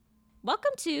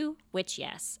Welcome to Witch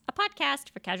Yes, a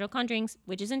podcast for casual conjurings,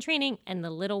 witches in training, and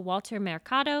the little Walter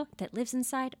Mercado that lives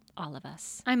inside all of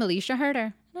us. I'm Alicia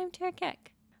Herder. And I'm Tara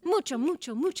Keck. Mucho,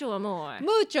 mucho, mucho amor.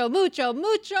 Mucho, mucho,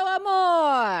 mucho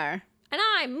amor. And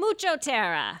I'm Mucho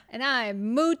Tara. And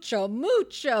I'm mucho,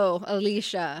 mucho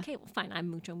Alicia. Okay, well, fine. I'm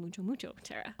mucho, mucho, mucho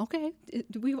Tara. Okay,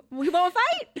 we won't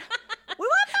fight. We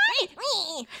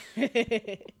won't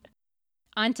fight.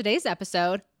 On today's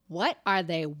episode, what are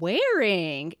they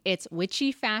wearing? It's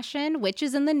witchy fashion,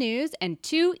 witches in the news, and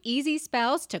 2 easy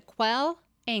spells to quell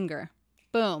anger.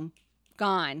 Boom.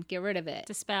 Gone. Get rid of it.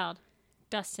 Dispelled.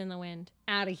 Dust in the wind.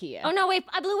 Out of here. Oh, no, wait.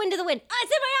 I blew into the wind. Oh,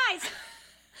 it's in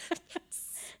my eyes.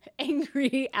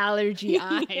 Angry allergy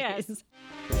eyes. Yes.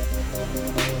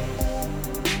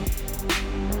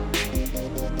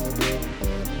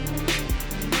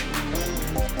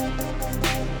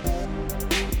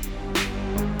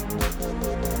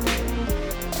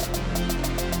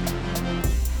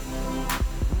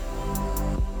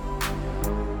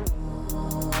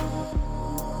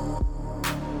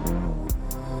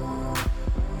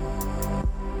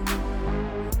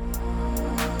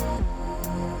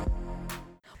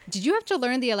 Did you have to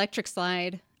learn the electric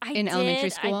slide in elementary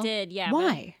school? I did, yeah.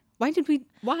 Why? Why?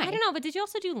 I don't know, but did you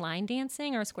also do line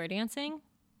dancing or square dancing?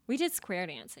 We did square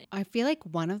dancing. I feel like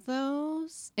one of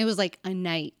those, it was like a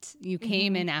night. You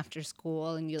came in after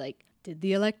school and you like did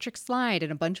the electric slide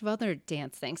and a bunch of other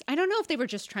dance things. I don't know if they were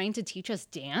just trying to teach us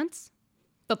dance,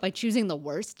 but by choosing the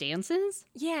worst dances.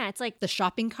 Yeah, it's like The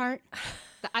shopping cart.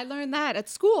 I learned that at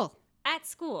school. at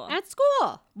school. At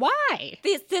school. Why?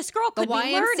 This girl The could be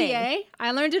YMCA. learning.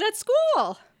 I learned it at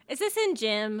school. Is this in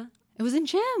gym? It was in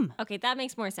gym. Okay, that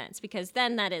makes more sense because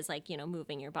then that is like,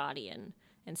 moving your body and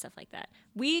stuff like that.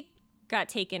 We got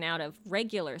taken out of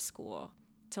regular school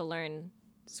to learn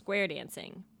square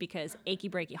dancing because Achy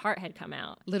Breaky Heart had come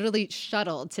out. Literally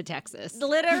shuttled to Texas.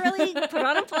 Literally put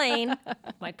on a plane.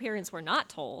 My parents were not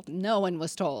told. No one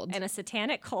was told. And a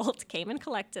satanic cult came and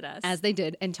collected us. As they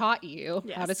did and taught you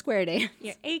how to Yes. square dance.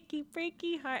 Your achy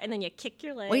breaky heart. And then you kick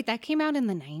your leg. Wait, that came out in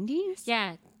the 90s?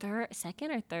 Yeah,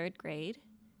 second or third grade.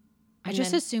 I And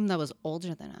just then- assumed that was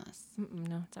older than us.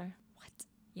 No, it's our. What?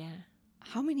 Yeah.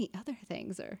 How many other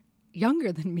things are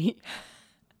younger than me?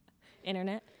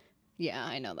 Internet. Yeah,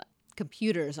 I know that.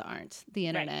 Computers aren't. The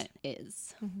internet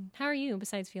is. How are you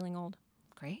besides feeling old?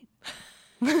 Great.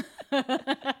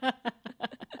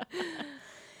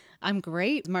 I'm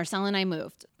great. Marcel and I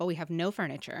moved, but we have no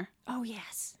furniture. Oh,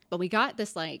 yes. But we got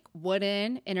this like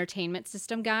wooden entertainment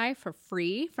system guy for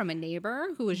free from a neighbor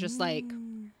who was just like,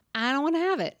 I don't want to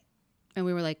have it. And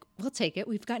we were like, we'll take it.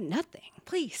 We've got nothing.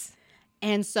 Please.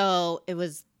 And so it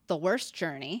was the worst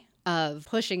journey of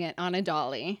pushing it on a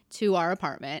dolly to our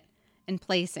apartment and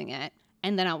placing it.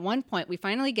 And then at one point, we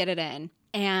finally get it in.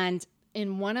 And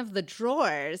in one of the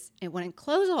drawers, it wouldn't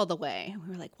close all the way. We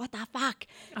were like, what the fuck?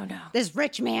 Oh, no. This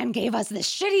rich man gave us this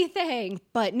shitty thing.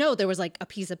 But no, there was like a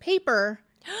piece of paper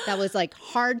that was like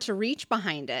hard to reach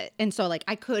behind it. And so like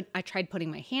I tried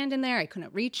putting my hand in there. I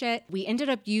couldn't reach it. We ended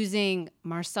up using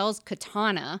Marcel's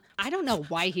katana. I don't know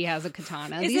why he has a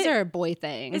katana. These are boy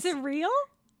things. Is it real?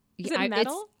 Is Yeah, it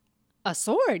metal? It's a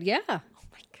sword, yeah. Oh,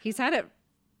 my God. He's had it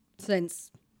since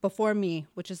before me,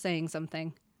 which is saying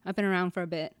something. I've been around for a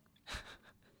bit.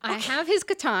 I have his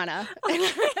katana. I'm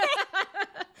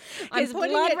His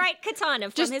putting blood it- right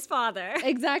katana from his father.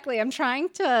 Exactly. I'm trying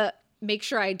to make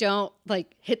sure I don't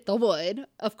like hit the wood,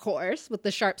 of course, with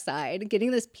the sharp side. Getting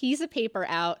this piece of paper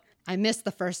out. I missed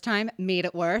the first time, made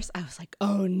it worse. I was like,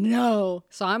 oh no.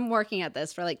 So I'm working at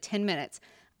this for like 10 minutes.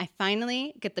 I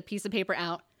finally get the piece of paper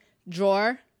out.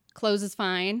 Drawer closes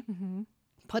fine.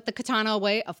 Put the katana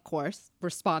away, of course.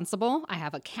 Responsible. I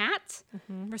have a cat.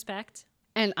 Respect.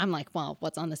 And I'm like, well,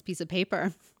 what's on this piece of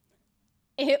paper?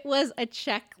 It was a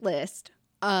checklist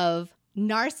of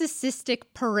narcissistic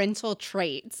parental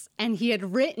traits. And he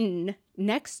had written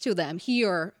next to them, he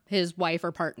or his wife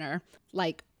or partner,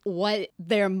 like what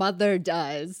their mother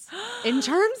does in terms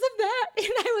of that. And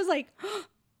I was like,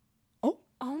 Oh,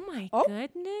 my Oh.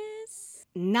 goodness.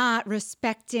 not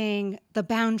respecting the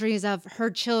boundaries of her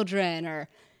children or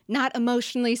not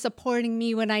emotionally supporting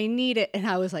me when I need it. And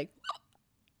I was like,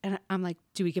 and I'm like,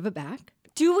 do we give it back?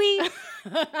 Do we?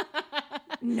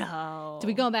 No. Do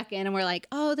we go back in and we're like,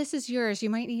 oh, this is yours. You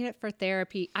might need it for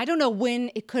therapy. I don't know when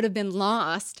it could have been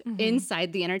lost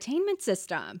inside the entertainment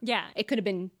system. Yeah. It could have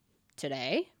been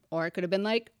today or it could have been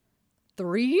like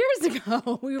 3 years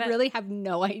ago. We really have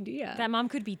no idea. That mom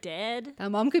could be dead.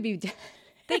 That mom could be dead.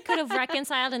 They could have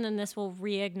reconciled and then this will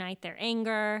reignite their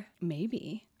anger.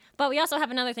 Maybe. But we also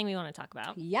have another thing we want to talk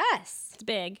about. Yes. It's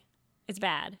big. It's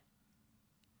bad.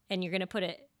 And you're going to put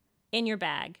it in your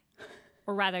bag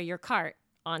or rather your cart,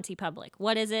 on TeePublic.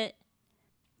 What is it?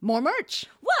 More merch.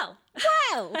 Whoa!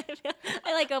 Wow.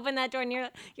 I like opened that door and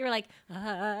you're like,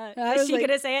 I is was she like-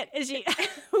 gonna say it? Is she?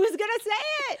 Who's going to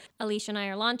say it? Alicia and I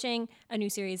are launching a new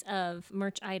series of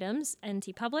merch items in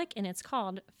TeePublic, and it's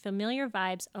called Familiar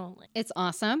Vibes Only. It's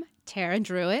awesome. Tara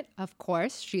drew it, of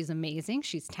course. She's amazing.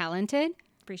 She's talented.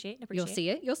 Appreciate. You'll see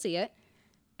it. You'll see it.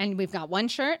 And we've got one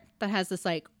shirt that has this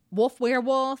like wolf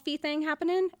werewolfy thing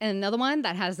happening, and another one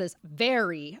that has this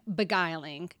very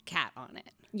beguiling cat on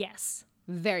it. Yes.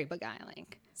 Very beguiling.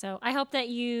 So I hope that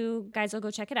you guys will go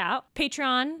check it out.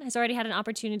 Patreon has already had an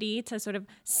opportunity to sort of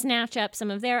snatch up some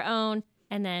of their own.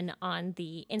 And then on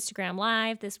the Instagram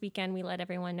Live this weekend, we let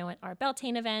everyone know at our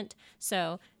Beltane event.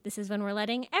 So this is when we're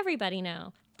letting everybody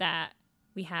know that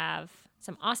we have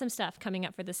some awesome stuff coming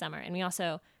up for the summer. And we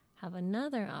also have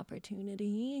another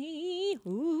opportunity.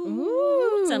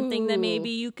 Ooh. Something that maybe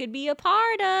you could be a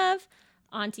part of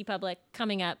on TeePublic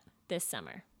coming up this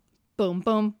summer. Boom,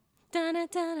 boom.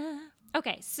 Da-da-da-da.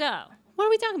 Okay, so What are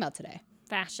we talking about today?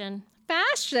 fashion,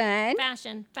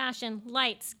 Fashion.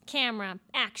 lights, camera,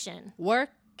 action. Work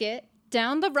it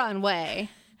down the runway.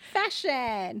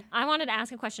 Fashion. I wanted to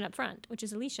ask a question up front, which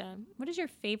is Alicia, what is your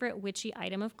favorite witchy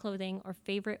item of clothing or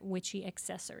favorite witchy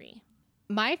accessory?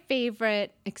 My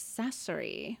favorite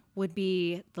accessory would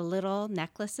be the little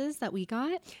necklaces that we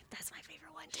got. That's my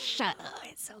favorite one too. Shut up.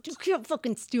 It's so You can't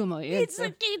fucking steal my answer.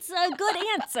 it's a good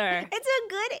answer. It's a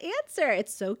good answer.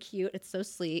 It's so cute. It's so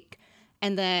sleek.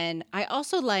 And then I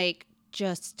also like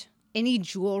just any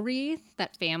jewelry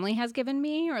that family has given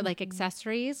me or like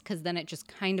accessories, because then it just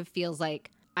kind of feels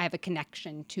like I have a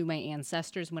connection to my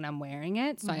ancestors when I'm wearing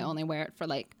it. So I only wear it for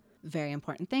like very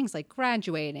important things like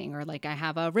graduating, or like I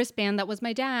have a wristband that was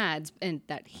my dad's and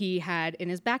that he had in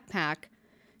his backpack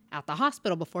at the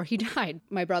hospital before he died.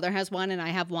 My brother has one and I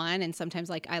have one, and sometimes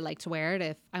like I like to wear it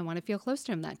if I want to feel close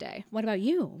to him that day. What about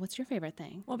you? What's your favorite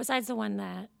thing? Well, besides the one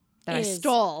that I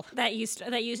stole. that you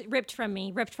ripped from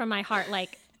me, ripped from my heart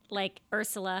like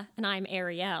Ursula and I'm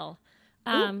Ariel.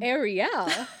 Ariel.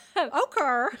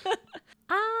 Okay.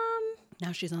 Um,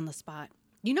 Now she's on the spot.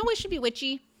 You know what should be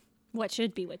witchy? what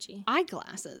should be witchy?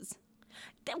 Eyeglasses.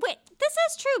 Wait, this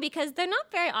is true because they're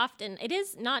not very often. It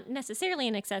is not necessarily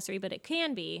an accessory, but it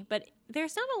can be. But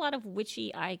there's not a lot of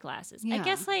witchy eyeglasses. I Yeah.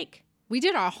 guess like We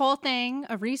did our whole thing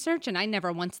of research, and I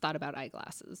never once thought about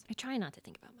eyeglasses. I try not to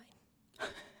think about mine.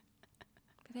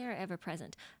 But they are ever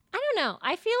present. I don't know.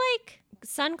 I feel like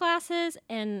sunglasses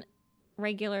and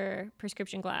regular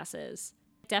prescription glasses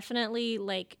definitely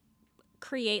like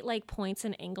create like points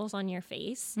and angles on your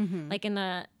face. Like in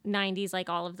the 90s, like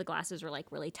all of the glasses were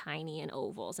like really tiny and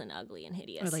ovals and ugly and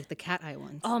hideous. Or like the cat eye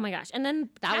ones. oh my gosh. And then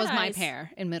that cat was my eyes-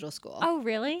 pair in middle school. Oh,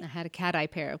 really? I had a cat eye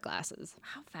pair of glasses.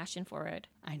 How fashion forward.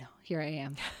 I know. Here I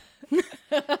am.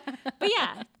 But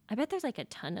yeah, I bet there's like a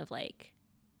ton of like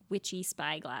witchy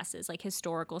spy glasses, like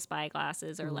historical spy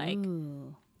glasses or like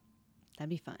Ooh, that'd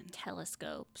be fun.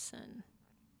 telescopes and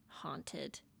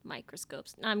haunted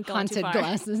microscopes. I'm going too Haunted far.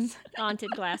 glasses.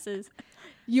 Haunted glasses.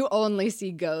 You only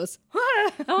see ghosts.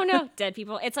 Oh no, dead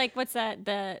people. It's like what's that?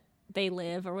 The They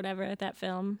Live or whatever, that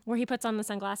film where he puts on the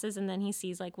sunglasses and then he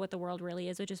sees like what the world really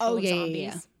is, which is full Oh of yeah, zombies.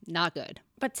 yeah, yeah. Not good.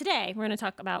 But today we're going to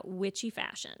talk about witchy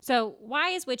fashion. So why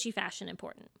is witchy fashion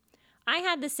important? I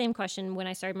had the same question when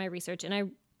I started my research, and I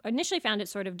initially found it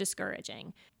sort of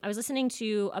discouraging. I was listening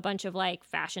to a bunch of like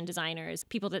fashion designers,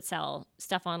 people that sell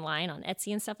stuff online on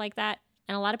Etsy and stuff like that.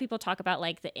 And a lot of people talk about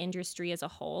like the industry as a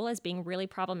whole as being really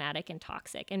problematic and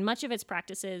toxic. And much of its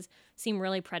practices seem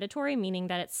really predatory, meaning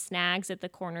that it snags at the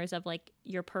corners of like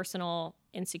your personal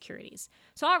insecurities.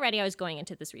 So already I was going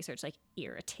into this research like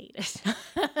irritated.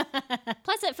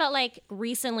 Plus it felt like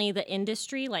recently the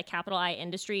industry, like capital I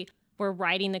industry, were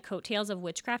riding the coattails of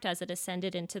witchcraft as it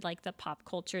ascended into like the pop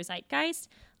culture zeitgeist.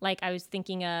 Like I was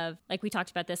thinking of, like we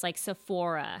talked about this, like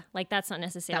Sephora, like that's not That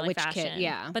necessarily witch fashion. kit,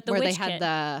 yeah. But the where witch they had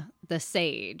kit, the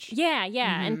sage. yeah,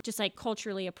 and just like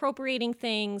culturally appropriating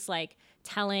things, like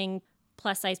telling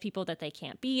plus size people that they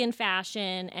can't be in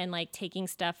fashion, and like taking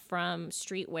stuff from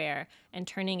streetwear and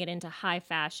turning it into high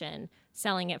fashion,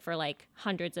 selling it for like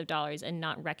hundreds of dollars and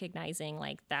not recognizing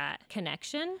like that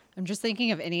connection. I'm just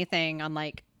thinking of anything on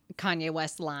like Kanye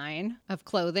West line of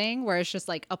clothing where it's just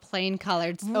like a plain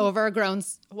colored overgrown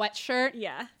sweatshirt,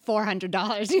 Yeah.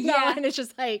 $400, you know, Yeah. and it's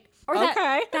just like, Or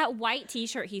okay. that white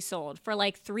t-shirt he sold for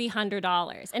like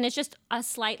 $300. And it's just a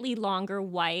slightly longer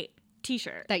white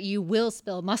t-shirt That you will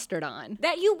spill mustard on.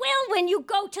 that you will when you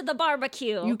go to the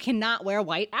barbecue. You cannot wear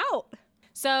white out.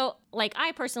 So, like,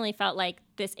 I personally felt like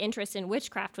this interest in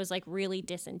witchcraft was like really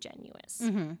disingenuous.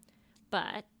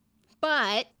 But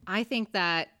But I think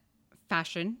that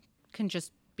fashion can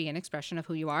just be an expression of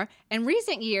who you are. In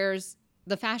recent years,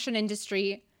 the fashion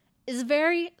industry is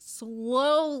very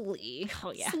slowly,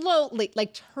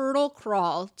 like turtle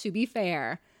crawl, to be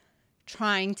fair,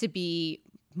 trying to be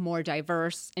more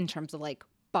diverse in terms of like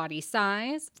body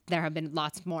size. There have been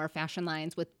lots more fashion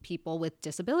lines with people with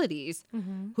disabilities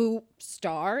who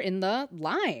star in the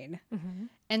line.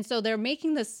 And so they're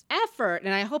making this effort,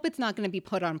 and I hope it's not going to be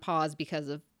put on pause because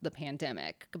of the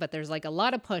pandemic, but there's like a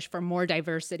lot of push for more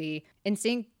diversity and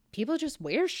seeing people just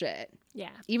wear shit. Yeah.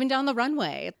 Even down the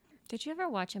runway. Did you ever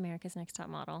watch America's Next Top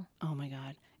Model? Oh my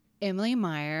God. Emily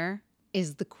Meyer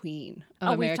is the queen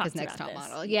of America's Next Top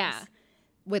Model. Yes. Yeah.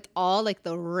 With all like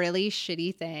the really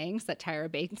shitty things that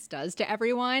Tyra Banks does to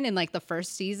everyone in like the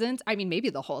first seasons. I mean,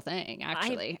 maybe the whole thing,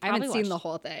 actually. I haven't seen the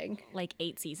whole thing. Like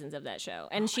 8 seasons of that show.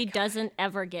 And she doesn't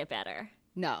ever get better.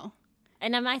 No.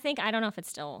 And I don't know if it's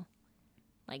still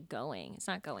like going. It's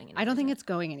not going anymore. I don't think it's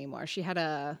going anymore. She had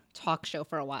a talk show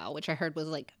for a while, which I heard was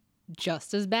like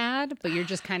just as bad, but you're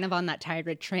just kind of on that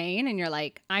Tyra train and you're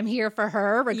like, I'm here for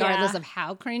her regardless of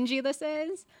how cringy this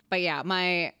is. But yeah,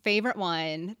 my favorite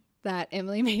one that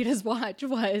Emily made us watch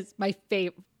was my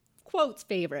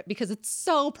favorite because it's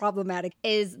so problematic,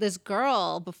 is this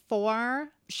girl before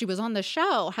she was on the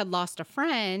show had lost a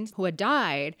friend who had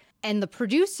died, and the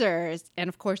producers and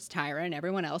of course Tyra and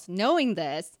everyone else, knowing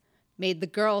this, made the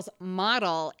girls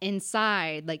model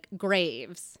inside like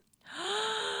graves.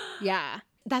 Yeah.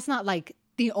 That's not like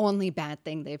the only bad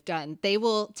thing they've done. They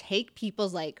will take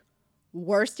people's like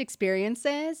worst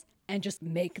experiences and just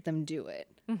make them do it.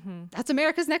 That's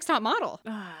America's Next Top Model.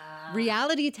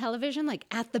 Reality television, like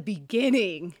at the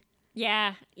beginning.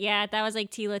 Yeah. That was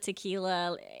like Tila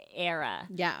Tequila era.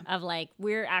 Yeah. Of like,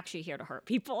 we're actually here to hurt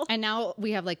people. And now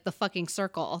we have like the fucking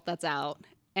Circle that's out.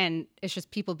 And it's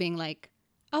just people being like,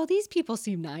 oh, these people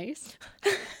seem nice.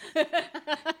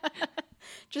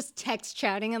 Just text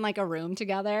chatting in like a room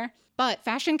together. But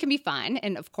fashion can be fun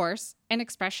and, of course, an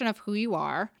expression of who you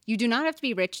are. You do not have to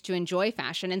be rich to enjoy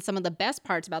fashion, and some of the best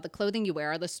parts about the clothing you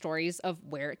wear are the stories of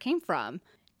where it came from.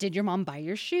 Did your mom buy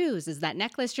your shoes? Is that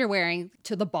necklace you're wearing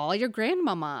to the ball your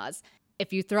grandmama's?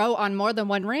 If you throw on more than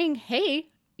one ring, hey,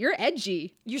 you're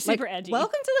edgy. You're super edgy.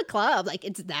 Welcome to the club. Like,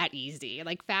 it's that easy.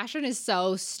 Like, fashion is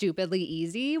so stupidly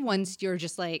easy once you're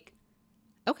just like,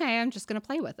 okay, I'm just going to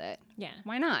play with it. Yeah.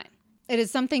 Why not? It is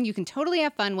something you can totally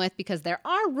have fun with because there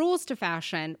are rules to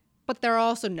fashion, but there are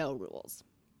also no rules.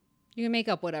 You can make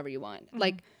up whatever you want.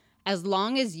 Like, as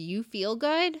long as you feel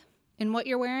good in what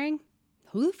you're wearing,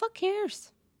 who the fuck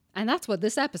cares? And that's what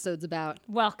this episode's about.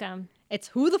 Welcome. It's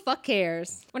who the fuck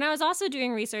cares? When I was also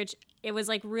doing research, it was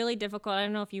like really difficult. I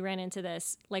don't know if you ran into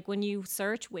this. Like when you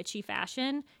search witchy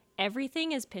fashion,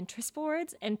 everything is Pinterest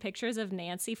boards and pictures of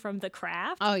Nancy from The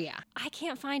Craft. Oh, yeah. I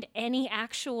can't find any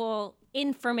actual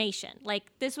information.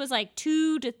 Like this was like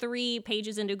 2 to 3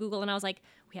 pages into Google, and I was like,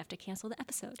 we have to cancel the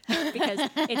episode because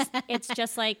it's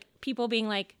just like people being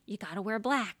like, you gotta wear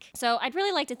black. So I'd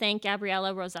really like to thank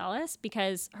Gabriela Rosales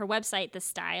because her website,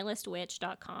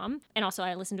 thestylistwitch.com, and also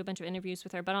I listened to a bunch of interviews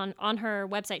with her, but on her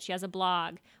website, she has a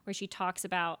blog where she talks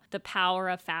about the power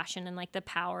of fashion and like the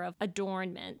power of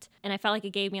adornment. And I felt like it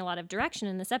gave me a lot of direction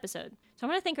in this episode. So I'm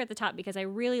gonna thank her at the top because I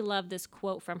really love this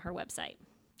quote from her website.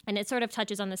 And it sort of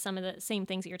touches on some of the same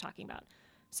things that you're talking about.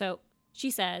 So she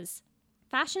says,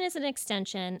 fashion is an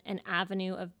extension, an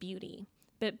avenue of beauty.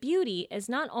 But beauty is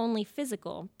not only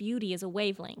physical, beauty is a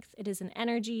wavelength. It is an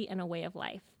energy and a way of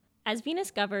life. As Venus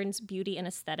governs beauty and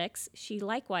aesthetics, she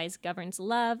likewise governs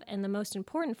love, and the most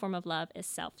important form of love is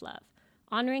self-love.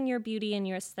 Honoring your beauty and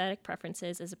your aesthetic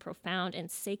preferences is a profound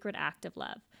and sacred act of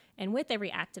love. And with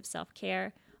every act of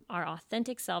self-care, our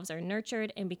authentic selves are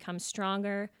nurtured and become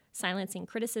stronger, silencing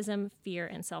criticism, fear,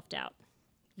 and self-doubt.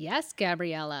 Yes,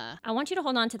 Gabriella. I want you to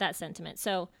hold on to that sentiment.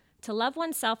 So to love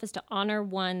oneself is to honor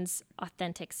one's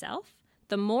authentic self.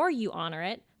 The more you honor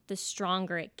it, the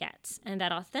stronger it gets. And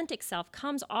that authentic self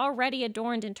comes already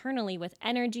adorned internally with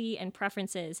energy and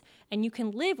preferences. And you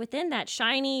can live within that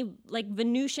shiny, like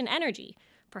Venusian energy.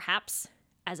 Perhaps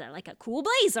as a cool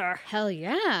blazer. Hell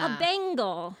yeah. A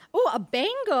bangle. Oh, a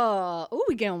bangle. Oh,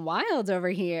 we getting wild over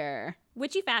here.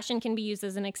 Witchy fashion can be used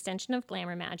as an extension of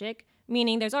glamour magic,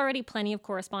 meaning there's already plenty of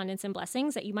correspondence and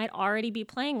blessings that you might already be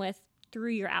playing with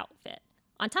through your outfit.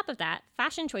 On top of that,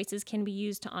 fashion choices can be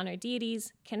used to honor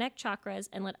deities, connect chakras,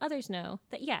 and let others know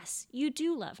that yes, you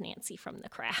do love Nancy from The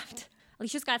Craft.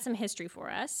 Alicia's got some history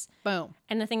for us. Boom.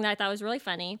 And the thing that I thought was really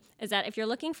funny is that if you're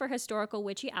looking for historical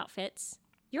witchy outfits,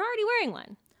 you're already wearing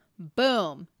one.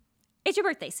 Boom. It's your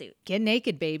birthday suit. Get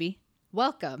naked, baby.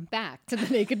 Welcome back to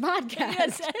the Naked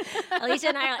Podcast. Alicia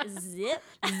and I are like, zip.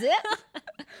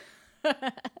 Zip.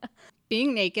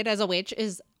 being naked as a witch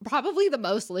is probably the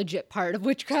most legit part of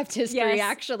witchcraft history, Yes.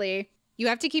 actually. You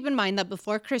have to keep in mind that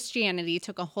before Christianity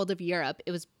took a hold of Europe,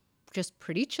 it was just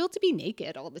pretty chill to be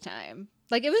naked all the time.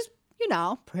 Like, it was,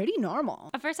 pretty normal.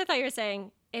 At first, I thought you were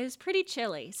saying it was pretty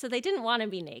chilly, so they didn't want to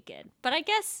be naked. But I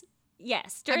guess,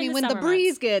 yes, during the When the summer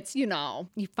breeze months, gets,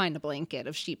 you find a blanket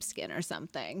of sheepskin or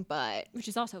something, but which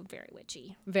is also very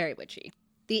witchy. very witchy.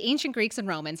 The ancient Greeks and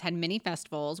Romans had many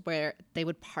festivals where they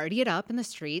would party it up in the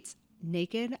streets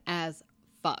naked as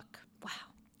fuck. Wow.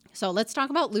 So let's talk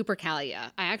about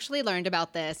Lupercalia. I actually learned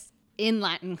about this in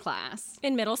Latin class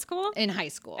In middle school? in high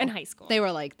school. In high school. They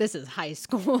were like, this is high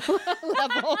school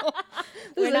level.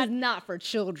 This is not for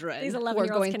children These who are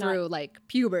 11-year-olds going cannot. through like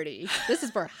puberty. This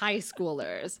is for high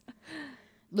schoolers.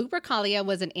 Lupercalia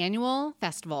was an annual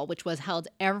festival which was held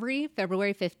every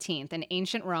February 15th in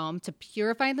ancient Rome to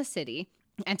purify the city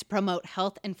and to promote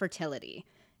health and fertility.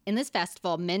 In this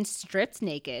festival, men stripped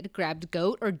naked, grabbed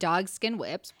goat or dog skin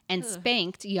whips, and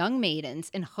spanked young maidens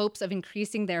in hopes of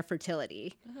increasing their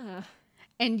fertility.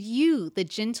 And you, the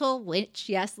gentle witch,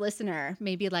 yes, listener,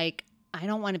 may be like, I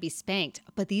don't want to be spanked.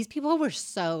 But these people were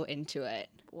so into it.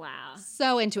 Wow.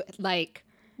 So into it. Like,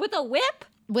 With a whip?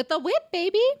 with a whip,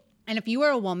 baby. And if you were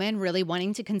a woman really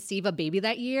wanting to conceive a baby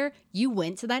that year, you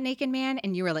went to that naked man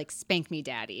and you were like, spank me,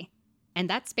 daddy. And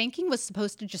that spanking was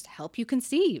supposed to just help you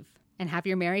conceive and have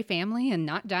your merry family and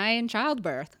not die in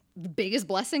childbirth. The biggest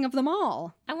blessing of them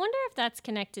all. I wonder if that's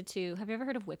connected to, have you ever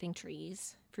heard of whipping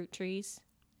trees? Fruit trees?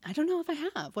 I don't know if I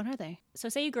have. What are they? So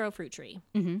say you grow a fruit tree.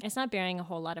 Mhm. It's not bearing a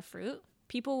whole lot of fruit.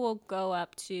 People will go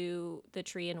up to the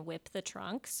tree and whip the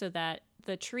trunk so that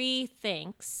the tree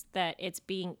thinks that it's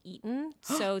being eaten.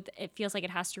 So it feels like it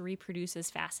has to reproduce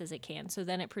as fast as it can. So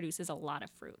then it produces a lot of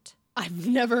fruit. I've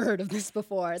never heard of this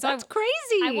before. So That's crazy.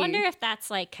 I wonder if that's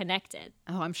like connected.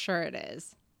 Oh, I'm sure it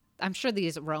is. I'm sure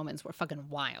these Romans were fucking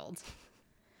wild.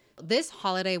 This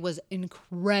holiday was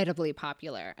incredibly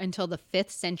popular until the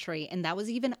 5th century, and that was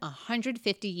even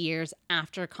 150 years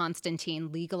after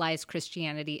Constantine legalized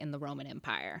Christianity in the Roman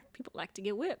Empire. People like to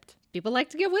get whipped. People like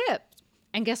to get whipped.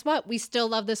 And guess what? We still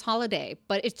love this holiday,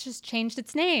 but it's just changed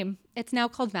its name. It's now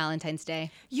called Valentine's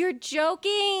Day. You're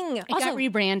joking. It got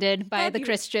rebranded by the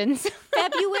Christians.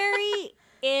 February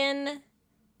in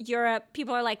Europe,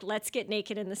 people are like, let's get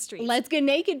naked in the streets. Let's get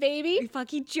naked, baby. You're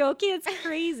fucking joking. It's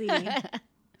crazy.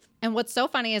 And what's so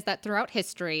funny is that throughout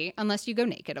history, unless you go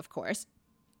naked, of course,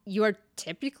 you are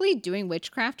typically doing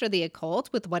witchcraft or the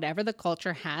occult with whatever the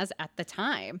culture has at the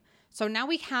time. So now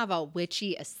we have a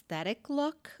witchy aesthetic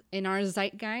look in our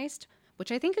zeitgeist,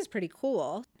 which I think is pretty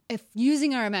cool. If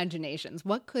using our imaginations,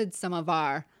 what could some of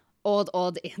our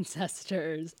old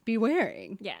ancestors be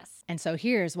wearing? Yes. And so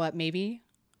here's what maybe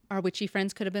our witchy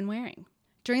friends could have been wearing.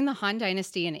 During the Han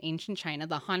Dynasty in ancient China,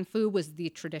 the hanfu was the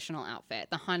traditional outfit.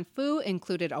 The hanfu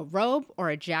included a robe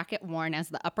or a jacket worn as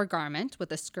the upper garment,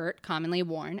 with a skirt commonly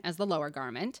worn as the lower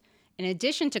garment. In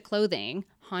addition to clothing,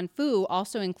 hanfu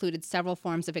also included several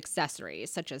forms of accessories,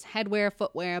 such as headwear,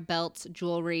 footwear, belts,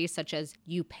 jewelry, such as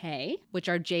yupei, which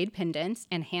are jade pendants,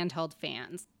 and handheld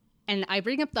fans. And I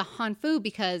bring up the hanfu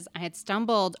because I had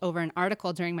stumbled over an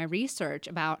article during my research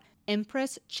about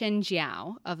Empress Qin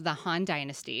Jiao of the Han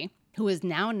Dynasty, who is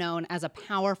now known as a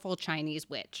powerful Chinese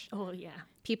witch. Oh, yeah.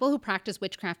 People who practice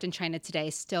witchcraft in China today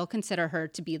still consider her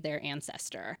to be their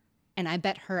ancestor. And I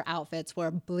bet her outfits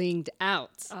were blinged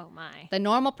out. Oh, my. The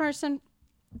normal person,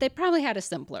 they probably had a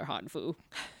simpler hanfu.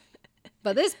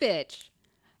 But this bitch,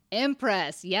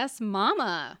 Empress, yes,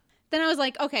 mama. Then I was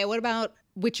like, okay, what about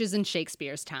witches in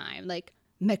Shakespeare's time? Like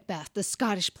Macbeth, the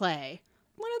Scottish play.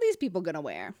 What are these people gonna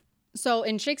wear? So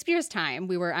in Shakespeare's time,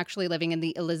 we were actually living in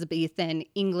the Elizabethan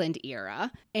England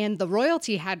era, and the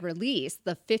royalty had released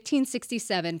the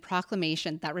 1567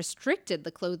 proclamation that restricted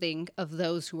the clothing of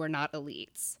those who were not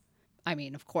elites. I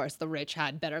mean, of course, the rich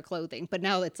had better clothing, but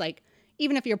now it's like,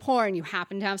 even if you're poor and you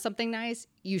happen to have something nice,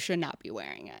 you should not be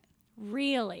wearing it.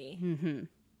 Really? Mm-hmm.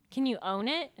 Can you own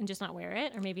it and just not wear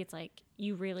it? Or maybe it's like,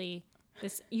 you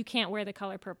can't wear the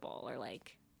color purple or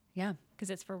like, Yeah. because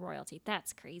it's for royalty.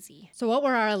 That's crazy. So what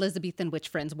were our Elizabethan witch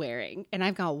friends wearing? And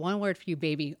I've got one word for you,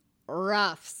 baby.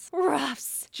 Ruffs.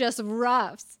 Ruffs. Just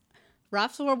ruffs.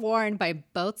 Ruffs were worn by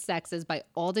both sexes by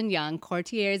old and young,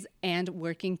 courtiers and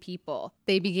working people.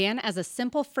 They began as a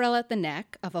simple frill at the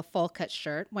neck of a full-cut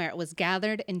shirt where it was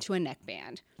gathered into a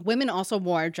neckband. Women also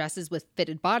wore dresses with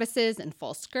fitted bodices and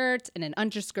full skirts and an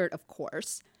underskirt, of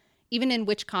course. Even in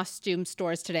witch costume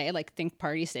stores today, like think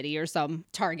Party City or some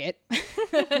Target,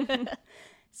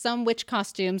 some witch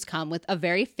costumes come with a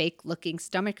very fake-looking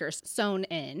stomacher sewn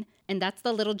in, and that's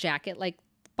the little jacket like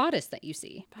bodice that you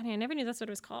see. Funny, I never knew that's what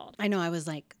it was called. I know, I was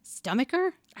like,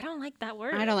 stomacher? I don't like that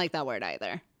word. I don't like that word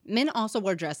either. Men also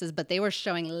wore dresses, but they were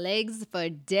showing legs for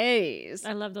days.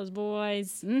 I love those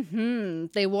boys.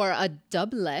 They wore a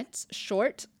doublet,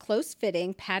 short,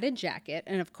 close-fitting, padded jacket,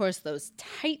 and of course those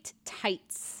tight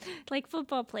tights. Like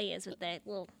football players with that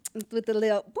little... With the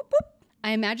little boop, boop.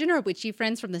 I imagine our witchy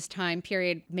friends from this time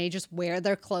period may just wear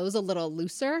their clothes a little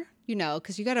looser, you know,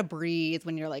 because you got to breathe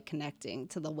when you're like connecting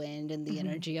to the wind and the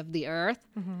energy of the earth.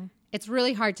 It's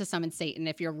really hard to summon Satan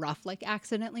if your ruff like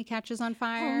accidentally catches on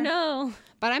fire. Oh, no.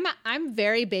 But I'm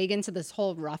very big into this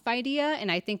whole ruff idea, and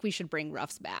I think we should bring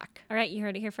ruffs back All right, you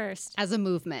heard it here first. as a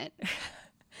movement.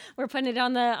 We're putting it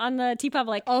on the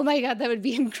TeePublic. Oh my God, that would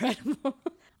be incredible.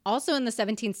 Also in the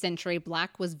 17th century,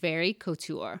 black was very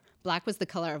couture. Black was the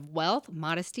color of wealth,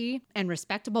 modesty, and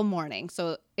respectable mourning.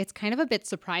 So it's kind of a bit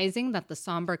surprising that the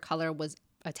somber color was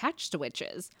attached to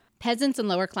witches. Peasants and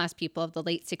lower class people of the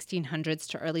late 1600s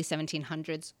to early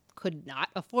 1700s could not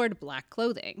afford black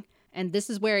clothing. And this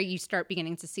is where you start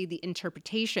beginning to see the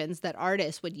interpretations that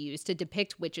artists would use to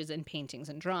depict witches in paintings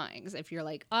and drawings. If you're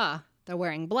like, they're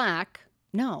wearing black.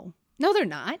 No, they're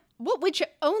not. What witch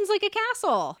owns like a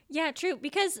castle? Yeah, true.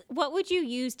 Because what would you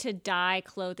use to dye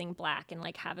clothing black and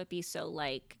like have it be so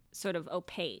like sort of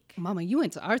opaque? Mama, you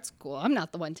went to art school. I'm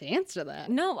not the one to answer that.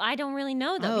 No, I don't really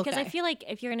know though, Oh, because I okay. feel like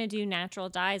if you're gonna do natural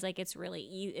dyes, like it's really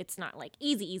it's not like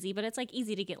easy, but it's like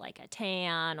easy to get like a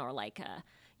tan or like a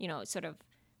sort of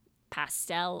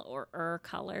pastel or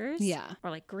colors, Yeah. or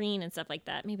like green and stuff like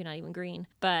that. Maybe not even green,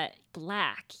 but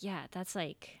black. Yeah, that's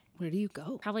like Where do you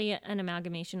go? probably an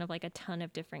amalgamation of like a ton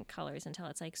of different colors until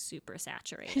it's like super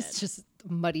saturated. It's just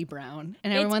muddy brown.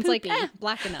 And It's everyone's like, poopy.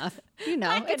 black enough. You know,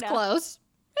 Black it's enough. close.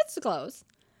 It's close.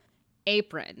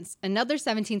 Aprons. Another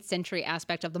 17th century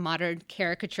aspect of the modern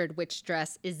caricatured witch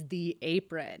dress is the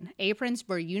apron. Aprons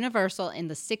were universal in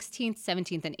the 16th,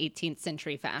 17th, and 18th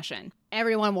century fashion.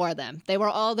 Everyone wore them. They were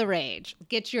all the rage.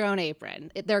 Get your own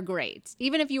apron. They're great.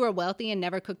 Even if you were wealthy and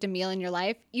never cooked a meal in your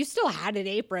life, you still had an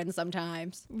apron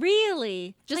sometimes.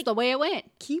 Really? Just Like, the way it went.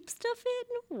 keep stuff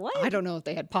in? What? I don't know if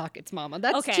they had pockets, Mama.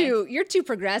 That's Okay. you're too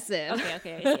progressive.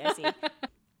 Okay, I see.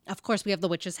 Of course, we have the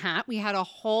witch's hat. We had a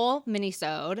whole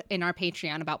mini-sode in our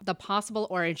Patreon about the possible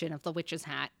origin of the witch's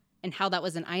hat and how that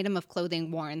was an item of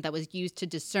clothing worn that was used to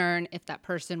discern if that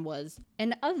person was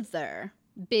an other,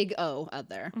 big O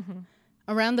other.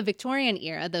 Around the Victorian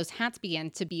era, those hats began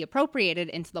to be appropriated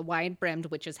into the wide-brimmed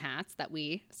witch's hats that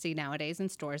we see nowadays in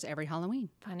stores every Halloween.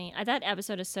 Funny. That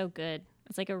episode is so good.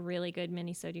 It's like a really good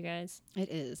mini-sode, you guys. It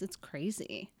is. It's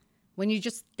crazy. When you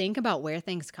just think about where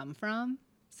things come from,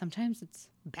 sometimes it's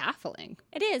baffling.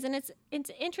 It is, and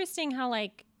it's interesting how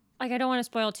like I don't want to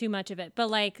spoil too much of it, but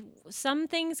like some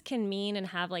things can mean and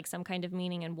have like some kind of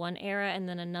meaning in one era and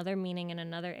then another meaning in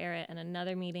another era and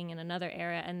another meaning in another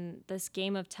era, and this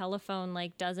game of telephone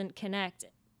like doesn't connect,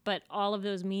 but all of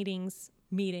those meanings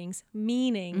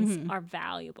are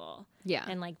valuable. Yeah.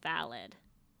 And like valid.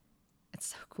 It's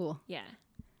so cool. Yeah.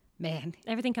 Man,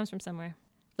 Everything comes from somewhere.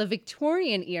 the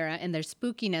Victorian era and their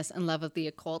spookiness and love of the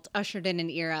occult ushered in an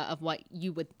era of what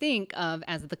you would think of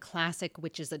as the classic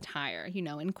witches attire,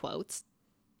 in quotes.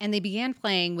 And they began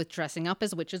playing with dressing up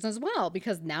as witches as well,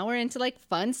 because now we're into like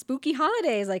fun, spooky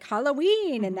holidays like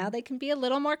Halloween, and now they can be a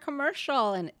little more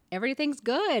commercial and everything's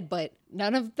good, but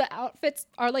none of the outfits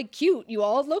are like cute. You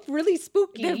all look really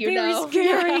spooky, They're you very know?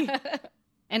 scary.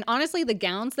 And honestly, the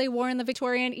gowns they wore in the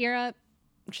Victorian era,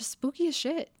 just spooky as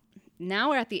shit. Now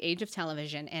we're at the age of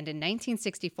television, and in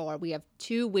 1964, we have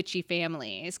two witchy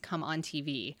families come on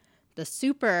TV. The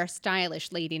super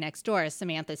stylish lady next door is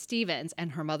Samantha Stevens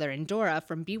and her mother Endora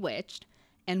from Bewitched,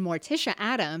 and Morticia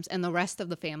Addams and the rest of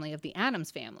the family of the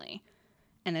Addams family.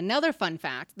 And another fun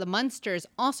fact, the Munsters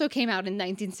also came out in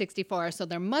 1964, so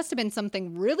there must have been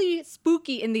something really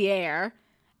spooky in the air.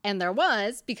 And there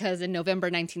was, because in November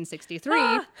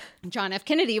 1963, John F.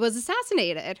 Kennedy was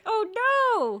assassinated.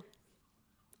 Oh no!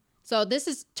 So this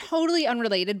is totally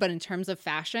unrelated, but in terms of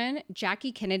fashion,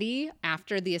 Jackie Kennedy,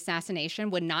 after the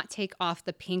assassination, would not take off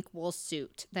the pink wool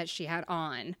suit that she had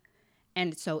on.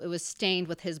 And so it was stained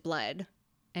with his blood.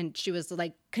 And she was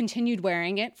like, continued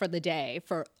wearing it for the day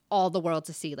for all the world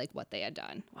to see like what they had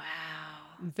done. Wow.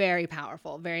 Very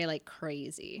powerful, very like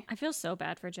crazy. I feel so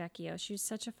bad for Jackie O. She was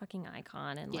such a fucking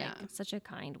icon and like Yeah. such a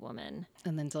kind woman.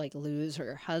 And then to like lose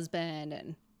her husband,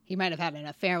 and he might have had an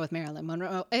affair with Marilyn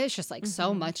Monroe. It's just like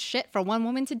so much shit for one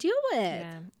woman to deal with.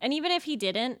 Yeah. And even if he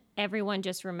didn't, everyone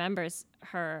just remembers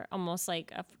her almost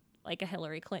like a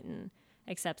Hillary Clinton,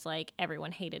 except like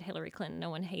everyone hated Hillary Clinton.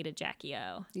 No one hated Jackie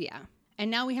O. Yeah. And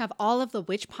now we have all of the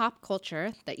witch pop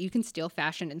culture that you can steal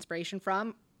fashion inspiration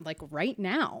from, like right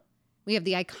now. We have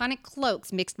the iconic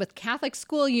cloaks mixed with Catholic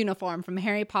school uniform from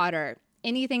Harry Potter.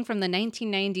 Anything from the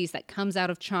 1990s that comes out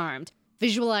of Charmed.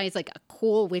 Visualize like a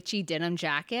cool witchy denim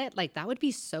jacket. Like that would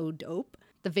be so dope.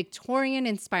 The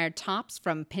Victorian-inspired tops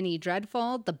from Penny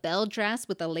Dreadful. The bell dress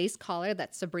with a lace collar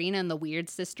that Sabrina and the Weird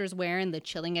Sisters wear in The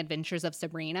Chilling Adventures of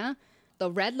Sabrina. The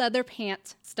red leather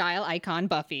pant style icon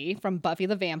Buffy from Buffy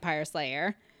the Vampire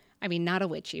Slayer. I mean, not a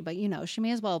witchy, but you know, she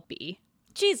may as well be.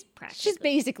 She's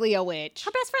basically a witch.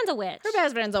 her best friend's a witch. Her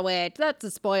best friend's a witch. That's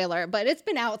a spoiler, but it's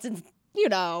been out since, you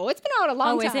know, it's been out a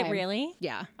long time. Oh, is it really?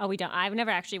 Yeah. Oh, we don't. I've never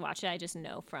actually watched it. I just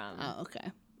know from, Oh,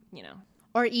 okay. you know.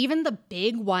 Or even the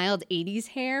big wild 80s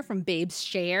hair from Babes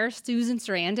Cher, Susan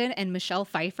Sarandon, and Michelle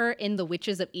Pfeiffer in The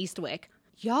Witches of Eastwick.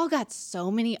 Y'all got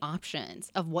so many options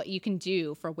of what you can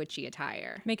do for witchy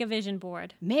attire. Make a vision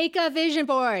board. Make a vision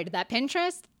board. That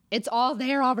Pinterest, it's all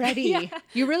there already. Yeah.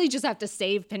 You really just have to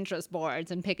save Pinterest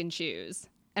boards and pick and choose.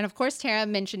 And of course, Tara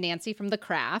mentioned Nancy from The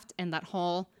Craft and that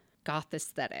whole goth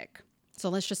aesthetic. So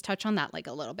let's just touch on that like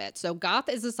a little bit. So goth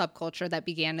is a subculture that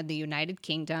began in the United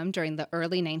Kingdom during the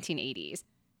early 1980s.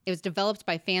 It was developed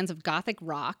by fans of gothic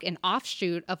rock, an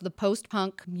offshoot of the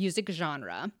post-punk music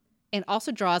genre, and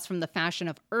also draws from the fashion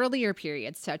of earlier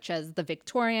periods such as the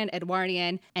Victorian,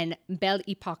 Edwardian, and Belle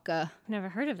Epoque. Never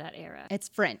heard of that era. It's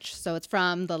French, so it's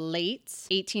from the late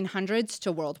 1800s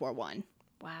to World War I.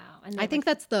 Wow. And I think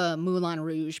that's the Moulin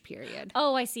Rouge period.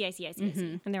 Oh, I see. I see.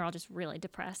 And they're all just really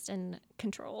depressed and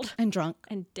controlled And drunk.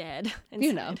 and dead.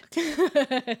 You know.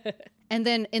 And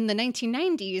then in the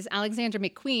 1990s, Alexander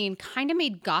McQueen kind of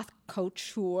made goth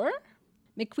couture.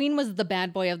 McQueen was the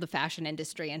bad boy of the fashion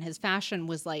industry, and his fashion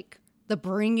was like the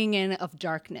bringing in of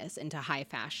darkness into high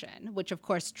fashion, which of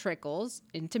course trickles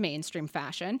into mainstream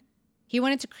fashion. He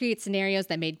wanted to create scenarios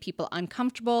that made people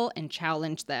uncomfortable and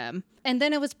challenge them. And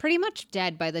then it was pretty much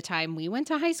dead by the time we went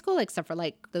to high school, except for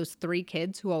like those 3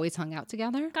 kids who always hung out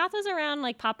together. Goth was around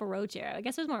like Papa Roach era. I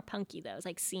guess it was more punky though. It was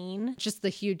like scene. Just the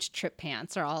huge trip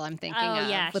pants are all I'm thinking Oh, of,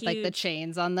 yeah, with like the huge.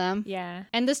 chains on them. Yeah.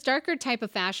 And this darker type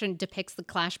of fashion depicts the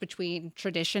clash between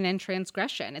tradition and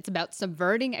transgression. It's about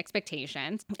subverting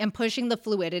expectations and pushing the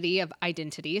fluidity of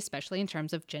identity, especially in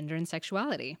terms of gender and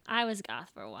sexuality. I was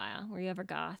goth for a while. Were you ever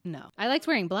goth? No. I liked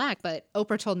wearing black, but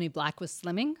Oprah told me black was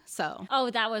slimming, so. Oh,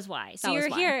 that was why. So That was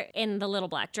you're why. here in the little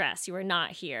black dress. You were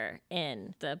not here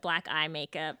in the black eye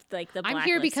makeup, like the black I'm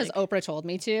here because lipstick. Oprah told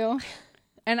me to.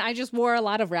 And I just wore a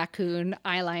lot of raccoon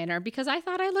eyeliner because I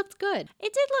thought I looked good.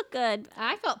 It did look good.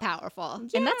 I felt powerful.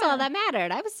 And that's all that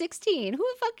mattered. I was 16. Who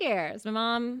the fuck cares? My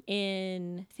mom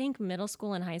in, I think, middle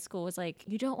school and high school was like,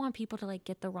 you don't want people to like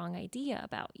get the wrong idea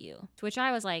about you. To which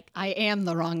I was like, I am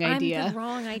the wrong idea. I'm the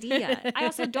wrong idea. I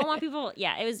also don't want people,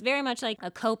 it was very much like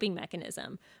a coping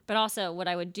mechanism. But also what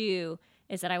I would do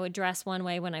is that I would dress one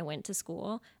way when I went to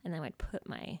school and then I would put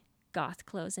my goth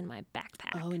clothes in my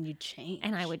backpack. Oh, and you change.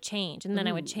 And I would change. And then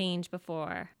I would change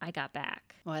before I got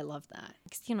back. Oh, I love that.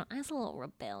 Because, you know, I was a little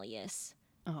rebellious.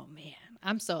 Oh, man.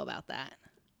 I'm so about that.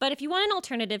 But if you want an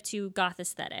alternative to goth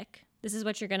aesthetic, this is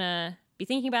what you're going to be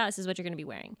thinking about. This is what you're going to be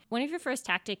wearing. One of your first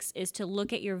tactics is to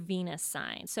look at your Venus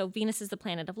sign. So Venus is the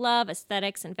planet of love,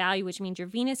 aesthetics, and value, which means your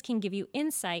Venus can give you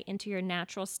insight into your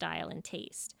natural style and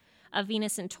taste. A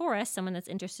Venus in Taurus, someone that's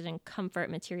interested in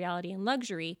comfort, materiality, and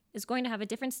luxury, is going to have a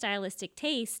different stylistic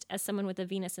taste as someone with a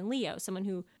Venus in Leo, someone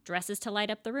who dresses to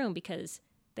light up the room because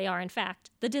they are, in fact,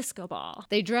 the disco ball.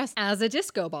 They dress as a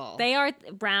disco ball. They are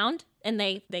round, and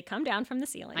they come down from the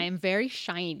ceiling. I am very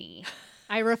shiny.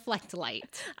 I reflect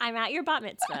light. I'm at your bat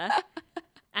mitzvah.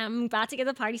 I'm about to get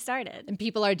the party started. And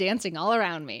people are dancing all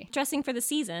around me. Dressing for the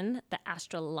season, the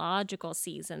astrological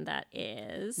season that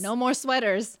is. No more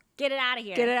sweaters. Get it out of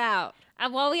here. Get it out.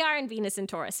 Well, we are in Venus and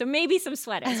Taurus, so maybe some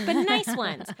sweaters, but nice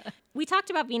ones. We talked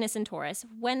about Venus and Taurus.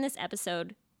 When this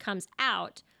episode comes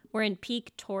out, we're in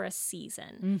peak Taurus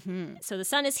season. So the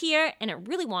sun is here, and it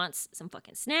really wants some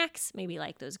fucking snacks, maybe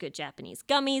like those good Japanese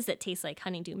gummies that taste like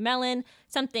honeydew melon,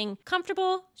 something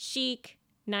comfortable, chic,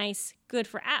 nice, good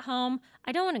for at home.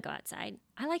 I don't want to go outside.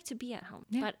 I like to be at home,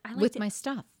 but I like with to, my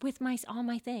stuff. with all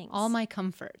my things. All my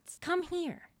comforts. Come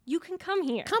here. You can come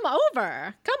here. Come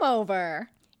over. Come over.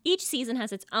 Each season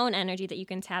has its own energy that you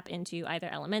can tap into either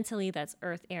elementally, that's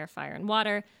earth, air, fire, and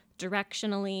water,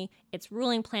 directionally, its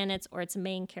ruling planets, or its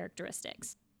main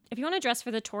characteristics. If you want to dress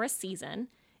for the Taurus season,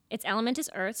 its element is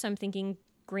earth, so I'm thinking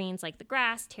greens like the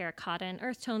grass, terracotta and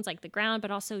earth tones like the ground,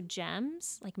 but also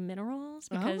gems like minerals,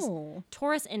 because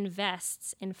Taurus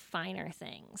invests in finer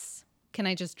things. Can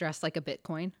I just dress like a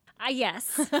Bitcoin?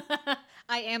 Yes.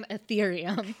 I am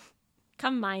Ethereum.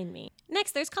 Come mind me.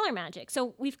 Next, there's color magic.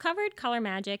 So we've covered color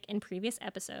magic in previous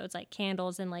episodes, like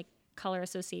candles and like color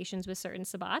associations with certain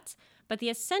sabbats, but the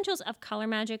essentials of color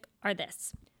magic are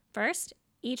this. First,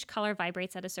 each color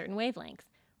vibrates at a certain wavelength.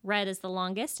 Red is the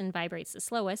longest and vibrates the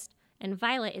slowest, and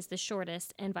violet is the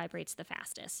shortest and vibrates the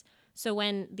fastest. So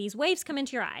when these waves come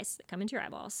into your eyes, they come into your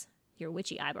eyeballs, your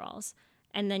witchy eyeballs,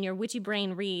 and then your witchy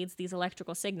brain reads these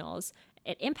electrical signals,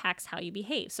 it impacts how you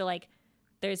behave. So like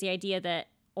there's the idea that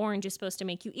orange is supposed to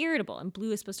make you irritable and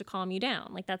blue is supposed to calm you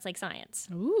down. Like that's like science.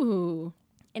 Ooh.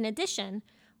 In addition,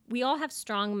 we all have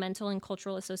strong mental and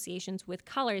cultural associations with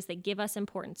colors that give us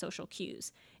important social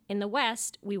cues. In the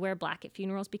West, we wear black at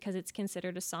funerals because it's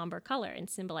considered a somber color and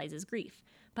symbolizes grief.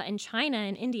 But in China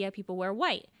and India, people wear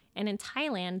white. And in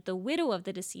Thailand, the widow of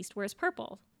the deceased wears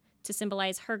purple to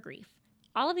symbolize her grief.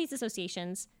 All of these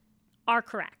associations are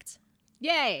correct.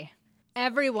 Yay.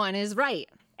 Everyone is right.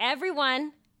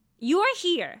 Everyone, you are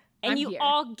here, and I'm you here.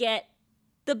 all get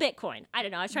the Bitcoin. I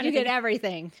don't know. I was trying You to think. get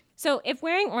everything. So if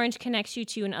wearing orange connects you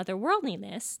to an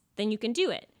otherworldliness, then you can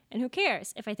do it. And who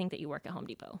cares if I think that you work at Home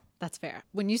Depot? That's fair.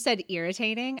 When you said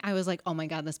irritating, I was like, oh my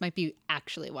God, this might be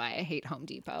actually why I hate Home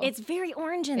Depot. It's very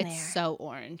orange in there. It's so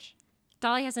orange.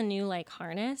 Dolly has a new like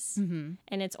harness, and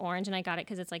it's orange, and I got it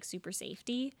because it's like super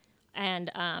safety.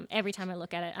 And every time I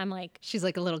look at it, I'm like, She's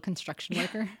like a little construction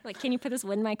worker. can you put this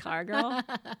wood in my car, girl?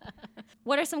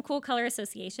 What are some cool color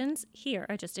associations? Here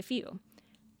are just a few.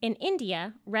 In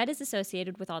India, red is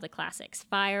associated with all the classics,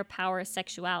 fire, power,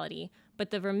 sexuality,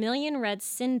 but the vermilion red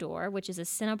sindoor, which is a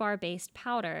cinnabar-based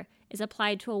powder, is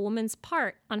applied to a woman's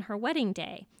part on her wedding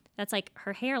day. That's like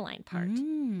her hairline part.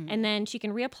 And then she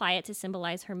can reapply it to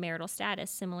symbolize her marital status,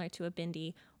 similar to a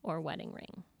bindi or wedding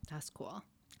ring. That's cool.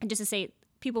 And just to say,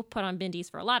 people put on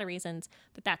bindis for a lot of reasons,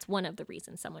 but that's one of the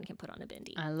reasons someone can put on a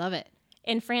bindi. I love it.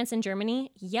 In France and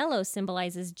Germany, yellow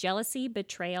symbolizes jealousy,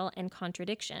 betrayal, and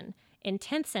contradiction. In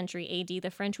 10th century AD, the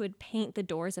French would paint the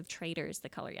doors of traders the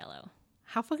color yellow.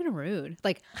 How fucking rude.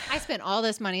 Like, I spent all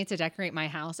this money to decorate my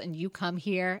house and you come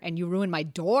here and you ruin my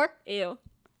door? Ew.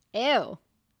 Ew.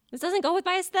 This doesn't go with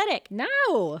my aesthetic.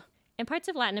 No. In parts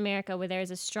of Latin America where there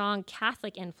is a strong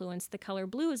Catholic influence, the color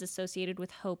blue is associated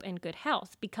with hope and good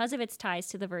health because of its ties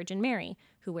to the Virgin Mary,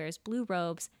 who wears blue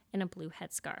robes and a blue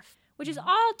headscarf, which is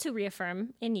all to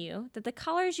reaffirm in you that the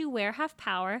colors you wear have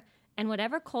power, and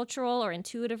whatever cultural or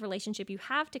intuitive relationship you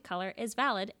have to color is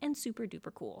valid and super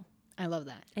duper cool. I love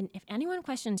that. And if anyone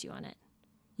questions you on it,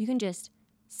 you can just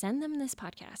send them this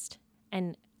podcast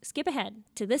and skip ahead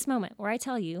to this moment where I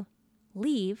tell you,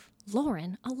 leave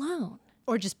Lauren alone.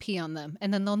 Or just pee on them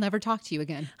and then they'll never talk to you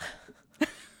again.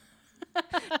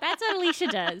 That's what Alicia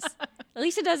does.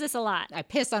 Alicia does this a lot. I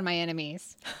piss on my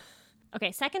enemies.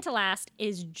 Okay, second to last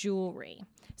is jewelry.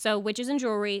 So witches and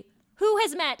jewelry, who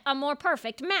has met a more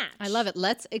perfect match? I love it.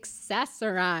 Let's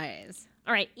accessorize.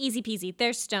 All right, easy peasy.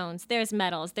 There's stones, there's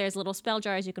metals, there's little spell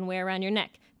jars you can wear around your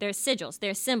neck. There's sigils,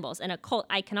 there's symbols, and occult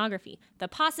iconography. The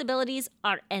possibilities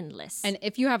are endless. And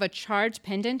if you have a charged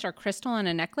pendant or crystal on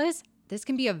a necklace, this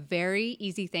can be a very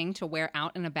easy thing to wear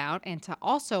out and about and to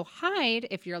also hide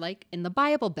if you're like in the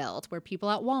Bible Belt where people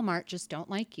at Walmart just don't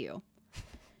like you.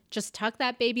 Just tuck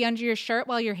that baby under your shirt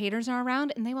while your haters are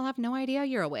around and they will have no idea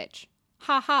you're a witch.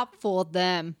 Ha ha, fooled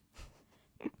them.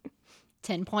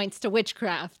 10 points to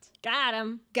witchcraft. Got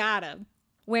him. Got him.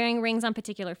 Wearing rings on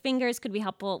particular fingers could be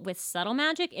helpful with subtle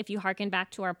magic. If you hearken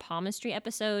back to our palmistry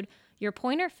episode, your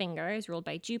pointer finger is ruled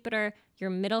by Jupiter,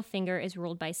 your middle finger is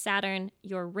ruled by Saturn,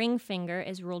 your ring finger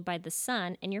is ruled by the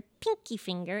sun, and your pinky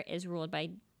finger is ruled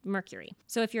by Mercury.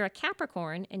 So if you're a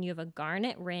Capricorn and you have a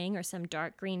garnet ring or some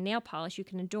dark green nail polish, you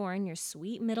can adorn your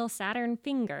sweet middle Saturn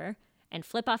finger and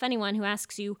flip off anyone who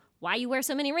asks you why you wear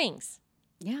so many rings.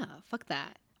 Yeah, fuck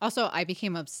that. Also, I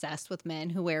became obsessed with men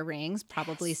who wear rings,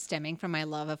 probably stemming from my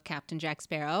love of Captain Jack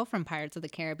Sparrow from Pirates of the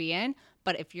Caribbean.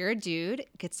 But if you're a dude,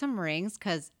 get some rings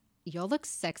because you'll look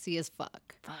sexy as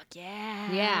fuck. Fuck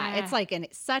yeah. Yeah, it's like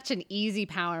such an easy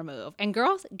power move. And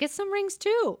girls, get some rings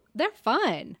too. They're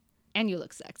fun. And you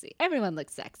look sexy. Everyone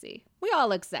looks sexy. We all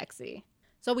look sexy.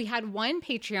 So we had one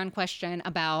Patreon question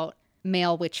about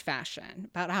male witch fashion,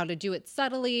 about how to do it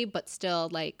subtly, but still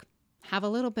like have a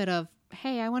little bit of,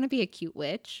 hey, I want to be a cute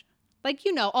witch. Like,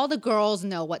 you know, all the girls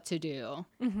know what to do.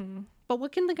 Mm-hmm. But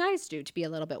what can the guys do to be a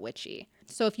little bit witchy?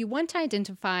 So if you want to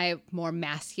identify more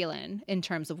masculine in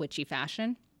terms of witchy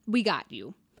fashion, we got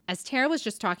you. As Tara was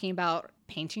just talking about,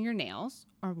 painting your nails,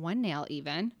 or one nail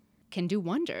even, can do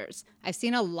wonders. I've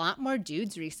seen a lot more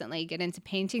dudes recently get into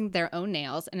painting their own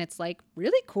nails, and it's like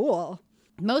really cool.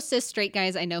 Most cis straight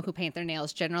guys I know who paint their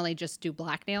nails generally just do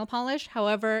black nail polish.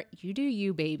 However, you do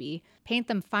you, baby. Paint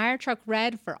them fire truck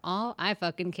red for all I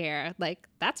fucking care. Like,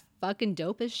 that's fucking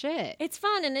dope as shit. It's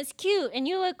fun and it's cute and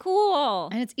you look cool.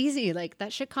 And it's easy. Like,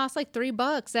 that shit costs like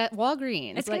 $3 at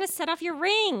Walgreens. It's like, going to set off your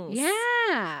rings.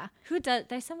 Yeah. Who does?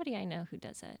 There's somebody I know who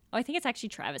does it. Oh, I think it's actually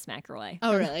Travis McElroy.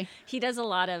 Oh, really? He does a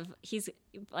lot of, he's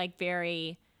like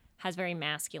has very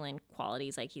masculine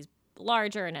qualities. Like he's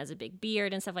larger and has a big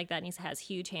beard and stuff like that. And he has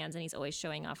huge hands and he's always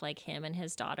showing off like him and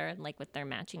his daughter and like with their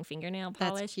matching fingernail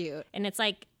polish. That's cute. And it's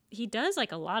like, he does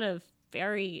like a lot of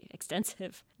very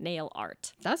extensive nail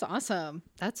art. That's awesome.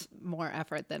 That's more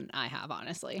effort than I have,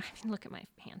 honestly. I mean, look at my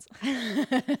hands.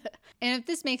 And if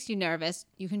this makes you nervous,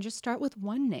 you can just start with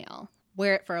one nail.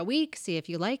 Wear it for a week, see if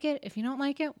you like it. If you don't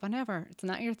like it, whatever. It's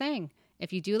not your thing.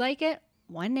 If you do like it,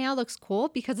 one nail looks cool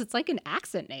because it's like an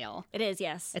accent nail. It is,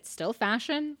 yes. It's still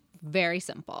fashion, very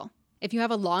simple. If you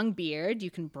have a long beard, you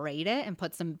can braid it and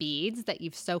put some beads that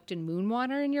you've soaked in moon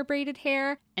water in your braided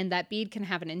hair. And that bead can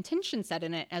have an intention set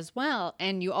in it as well.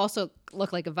 And you also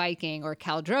look like a Viking or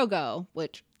Khal Drogo,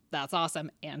 which that's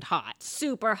awesome and hot.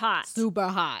 Super hot. Super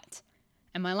hot.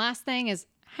 And my last thing is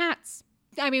hats.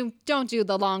 I mean, don't do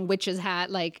the long witch's hat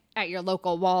like at your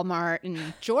local Walmart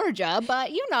in Georgia,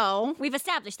 but you know. We've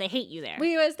established they hate you there.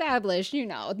 We established, you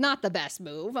know, not the best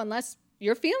move unless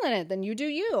you're feeling it, then you do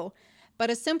you. But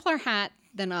a simpler hat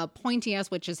than a pointy-ass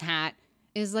witch's hat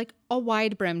is like a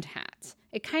wide-brimmed hat.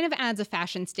 It kind of adds a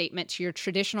fashion statement to your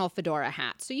traditional fedora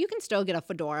hat. So you can still get a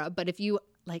fedora, but if you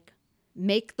like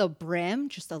make the brim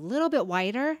just a little bit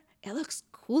wider, it looks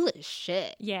cool as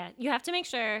shit. Yeah, you have to make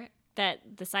sure that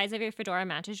the size of your fedora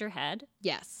matches your head.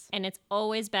 Yes. And it's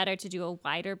always better to do a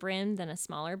wider brim than a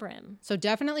smaller brim. So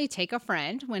definitely take a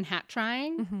friend when hat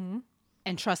trying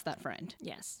and trust that friend.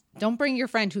 Yes. Don't bring your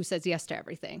friend who says yes to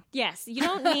everything. Yes, you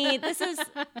don't need, this is,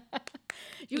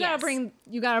 You Yes.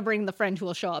 gotta bring the friend who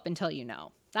will show up and tell you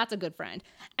no. That's a good friend.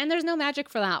 And there's no magic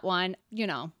for that one. You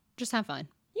know, just have fun.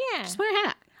 yeah. Just wear a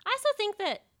hat. I also think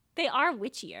that they are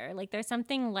witchier. Like there's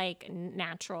something like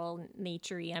natural,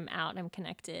 naturey. I'm out, I'm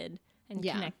connected and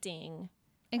Yeah. connecting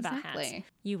about hats. Exactly.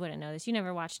 You wouldn't know this. You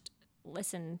never watched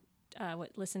Listen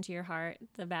to Your Heart,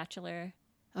 The Bachelor.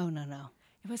 Oh, no.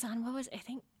 It was on, what was it? I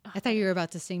think, I thought you were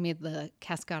about to sing me the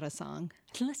Cascada song.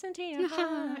 Listen to Your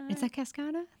Heart. Is that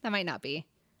Cascada? That might not be.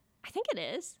 I think it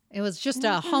is. It was just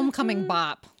a homecoming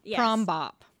bop. Yes. Prom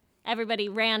bop. Everybody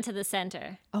ran to the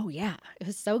center. Oh, yeah. It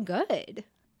was so good.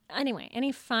 Anyway,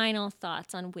 any final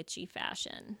thoughts on witchy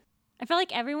fashion? I feel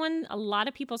like a lot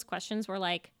of people's questions were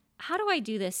like, how do I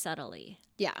do this subtly?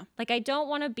 Yeah. Like, I don't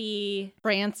want to be,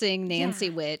 Prancing Nancy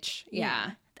Yeah. Witch.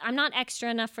 Yeah. I'm not extra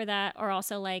enough for that. Or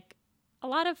also, like,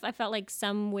 I felt like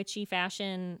some witchy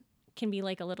fashion can be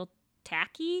like a little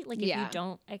tacky. Like, if Yeah. you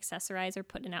don't accessorize or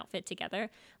put an outfit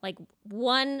together. Like,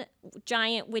 one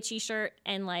giant witchy shirt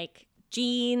and like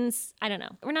jeans. I don't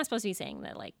know. We're not supposed to be saying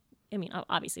that, like, I mean,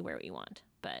 obviously wear what you want,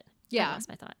 but Yeah. that's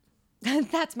my thought.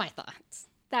 That's my thoughts.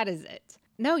 That is it.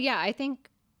 No, yeah, I think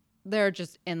there are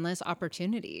just endless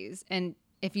opportunities. And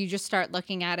if you just start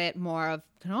looking at it more of,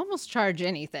 you can almost charge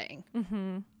anything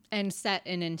and set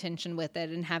an intention with it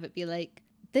and have it be like,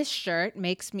 this shirt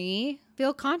makes me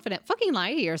feel confident. Fucking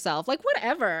lie to yourself. Like,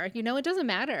 whatever. You know, it doesn't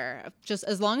matter. Just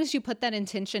as long as you put that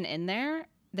intention in there,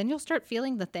 then you'll start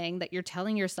feeling the thing that you're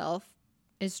telling yourself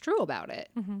is true about it.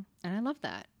 And I love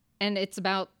that. And it's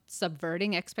about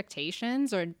subverting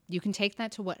expectations, or you can take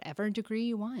that to whatever degree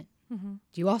you want.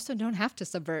 You also don't have to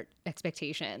subvert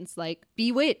expectations. Like,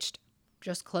 Bewitched,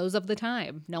 just clothes of the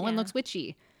time. No one Yeah. looks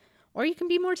witchy. Or you can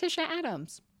be Morticia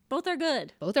Adams. Both are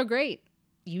good. Both are great.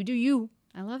 You do you.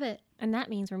 I love it. And that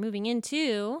means we're moving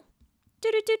into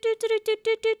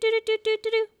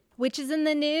Witches in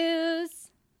the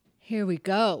news. Here we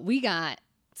go. We got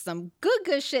some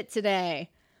good shit today.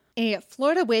 A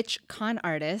Florida witch con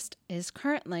artist is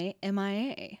currently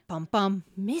MIA. Bum bum.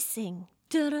 missing.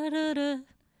 Da-da-da-da.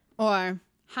 Or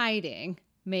hiding,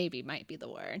 maybe might be the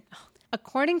word.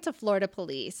 According to Florida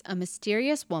police, a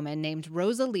mysterious woman named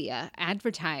Rosalia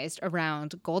advertised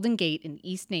around Golden Gate in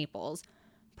East Naples,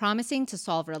 promising to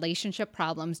solve relationship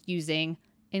problems using,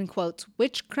 in quotes,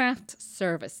 witchcraft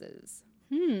services.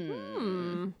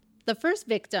 The first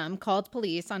victim called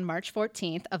police on March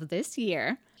 14th of this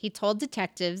year. He told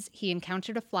detectives he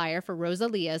encountered a flyer for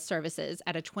Rosalia's services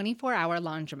at a 24-hour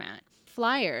laundromat.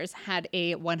 Flyers had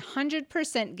a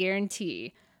 100%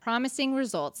 guarantee, promising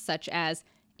results such as,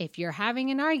 if you're having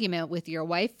an argument with your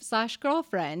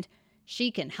wife/girlfriend,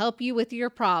 she can help you with your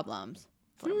problems.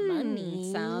 For money.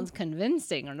 Sounds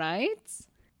convincing, right?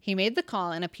 He made the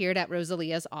call and appeared at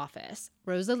Rosalia's office.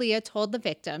 Rosalia told the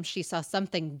victim she saw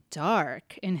something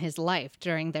dark in his life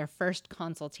during their first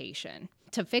consultation.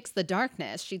 To fix the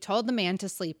darkness, she told the man to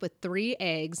sleep with 3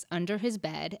 eggs under his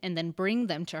bed and then bring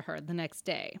them to her the next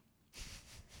day.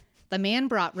 The man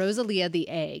brought Rosalia the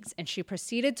eggs, and she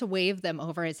proceeded to wave them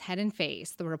over his head and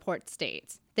face, the report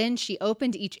states. Then she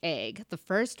opened each egg. The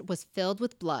first was filled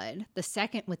with blood, the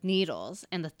second with needles,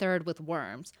 and the third with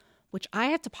worms. Which I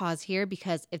have to pause here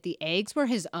because if the eggs were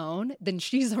his own, then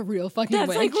she's a real fucking witch.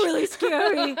 That's like really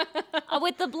scary.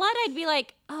 With the blood, I'd be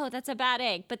like, oh, that's a bad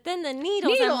egg. But then the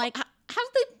needles, I'm like, how's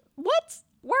the, what?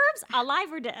 Worms,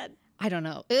 alive or dead? I don't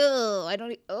know.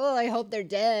 I hope they're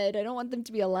dead. I don't want them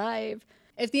to be alive.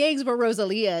 If the eggs were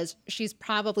Rosalia's, she's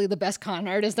probably the best con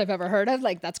artist I've ever heard of.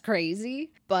 Like, that's crazy.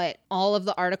 But all of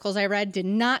the articles I read did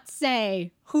not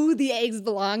say who the eggs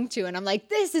belonged to. And I'm like,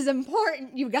 this is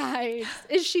important, you guys.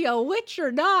 Is she a witch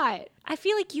or not? I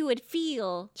feel like you would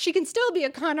feel. She can still be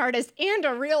a con artist and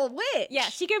a real witch. Yeah,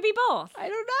 she could be both. I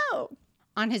don't know.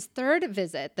 On his third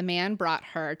visit, the man brought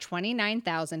her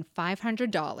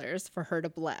 $29,500 for her to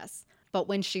bless. But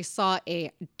when she saw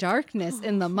a darkness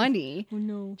in the money,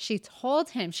 she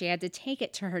told him she had to take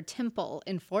it to her temple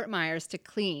in Fort Myers to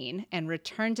clean and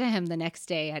return to him the next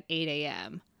day at 8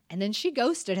 a.m. And then she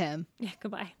ghosted him. Yeah,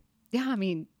 goodbye. Yeah, I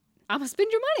mean, I'm going to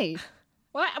spend your money.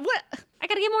 What? I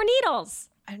got to get more needles.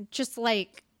 I'm just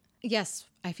like, yes,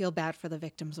 I feel bad for the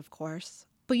victims, of course.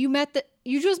 But you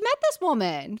just met this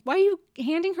woman. Why are you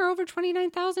handing her over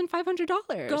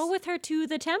 $29,500? Go with her to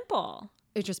the temple.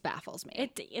 It just baffles me.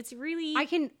 It's really... I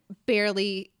can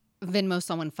barely Venmo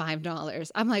someone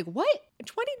 $5. I'm like, what?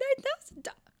 $29,000?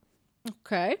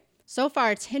 Okay. So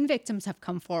far, 10 victims have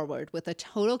come forward with a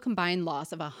total combined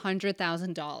loss of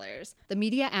 $100,000. The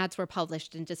media ads were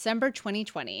published in December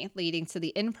 2020, leading to the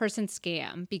in-person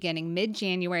scam beginning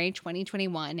mid-January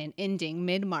 2021 and ending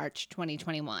mid-March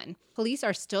 2021. Police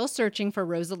are still searching for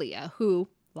Rosalia, who,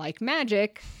 like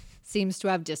magic, seems to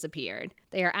have disappeared.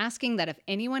 They are asking that if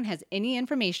anyone has any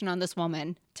information on this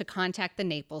woman, to contact the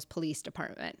Naples Police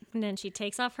Department. And then she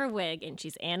takes off her wig and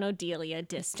she's Anodelia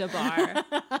Distabar.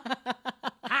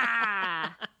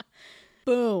 Ah!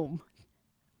 Boom.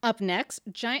 Up next,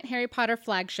 giant Harry Potter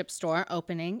flagship store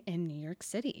opening in New York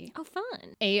City. Oh,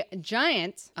 fun. A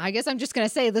giant, I guess I'm just going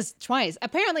to say this twice.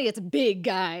 Apparently it's big,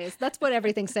 guys. That's what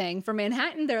everything's saying. For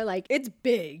Manhattan, they're like, it's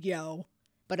big, yo.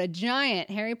 But a giant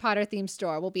Harry Potter themed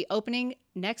store will be opening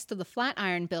next to the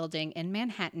Flatiron Building in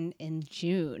Manhattan in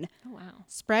June. Oh, wow.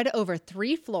 Spread over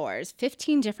 3 floors,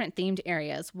 15 different themed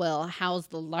areas will house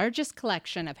the largest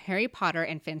collection of Harry Potter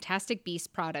and Fantastic Beasts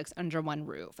products under one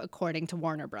roof, according to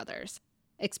Warner Brothers.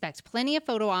 Expect plenty of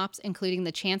photo ops, including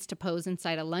the chance to pose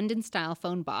inside a London-style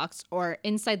phone box or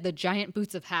inside the giant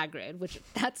boots of Hagrid, which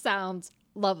that sounds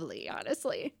lovely,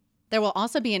 honestly. There will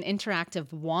also be an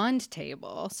interactive wand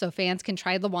table, so fans can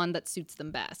try the wand that suits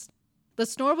them best. The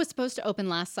store was supposed to open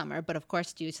last summer, but of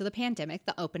course, due to the pandemic,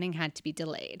 the opening had to be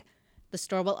delayed. The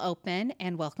store will open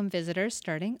and welcome visitors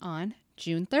starting on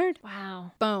June 3rd.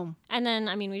 Wow. Boom. And then,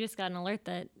 I mean, we just got an alert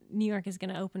that New York is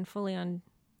going to open fully on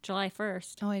July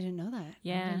 1st. Oh, I didn't know that.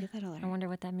 Yeah. I didn't get that alert. I wonder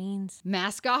what that means.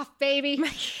 Mask off, baby.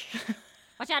 Watch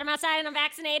out, I'm outside and I'm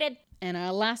vaccinated. And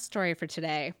our last story for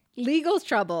today. Legal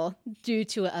trouble due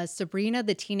to a Sabrina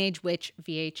the Teenage Witch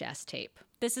VHS tape.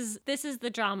 This is the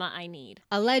drama I need.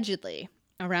 Allegedly,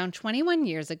 around 21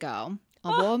 years ago, a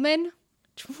woman...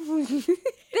 This is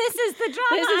the drama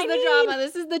This is I the need. drama.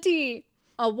 This is the tea.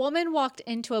 A woman walked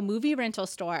into a movie rental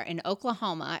store in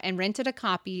Oklahoma and rented a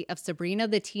copy of Sabrina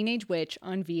the Teenage Witch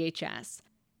on VHS.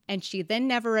 And she then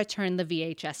never returned the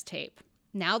VHS tape.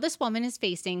 Now this woman is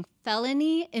facing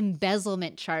felony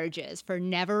embezzlement charges for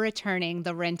never returning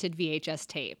the rented VHS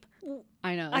tape.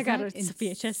 I know. I got it.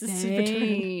 VHS is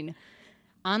returned.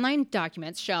 Online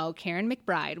documents show Karen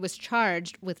McBride was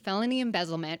charged with felony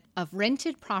embezzlement of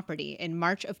rented property in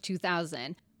March of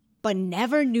 2000, but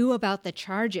never knew about the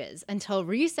charges until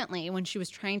recently when she was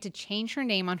trying to change her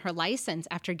name on her license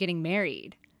after getting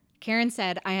married. Karen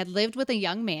said, I had lived with a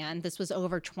young man. This was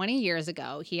over 20 years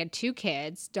ago. He had 2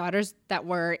 kids, daughters that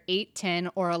were 8, 10,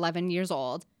 or 11 years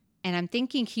old. And I'm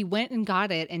thinking he went and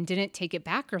got it and didn't take it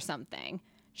back or something.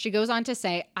 She goes on to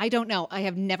say, I don't know. I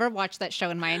have never watched that show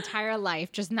in my entire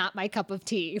life. Just not my cup of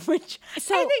tea, which I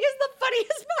think is the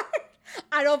funniest part.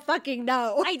 I don't fucking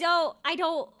know. I don't.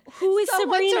 Who is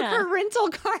Someone Sabrina? took her rental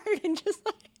card and just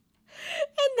like,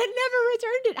 and then never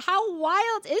returned it. How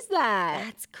wild is that?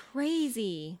 That's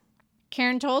crazy.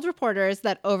 Karen told reporters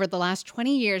that over the last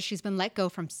 20 years, she's been let go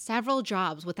from several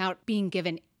jobs without being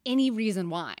given any reason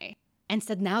why, and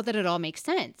said now that it all makes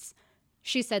sense.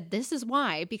 She said, this is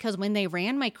why, because when they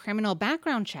ran my criminal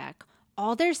background check,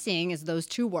 all they're seeing is those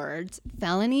two words,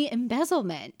 felony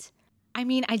embezzlement. I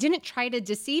mean, I didn't try to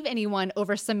deceive anyone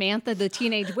over Samantha the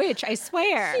Teenage Witch, I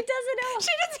swear. She doesn't know. She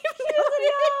doesn't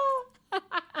even know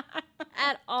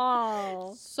At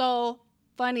all. So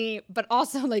funny, but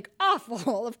also like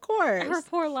awful, of course. Her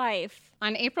poor life.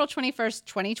 On April 21st,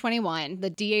 2021, the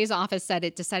DA's office said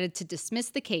it decided to dismiss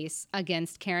the case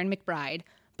against Karen McBride,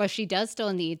 but she does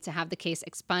still need to have the case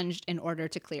expunged in order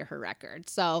to clear her record.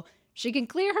 So she can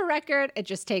clear her record. It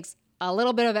just takes a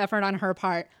little bit of effort on her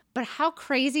part. But how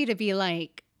crazy to be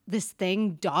like this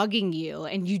thing dogging you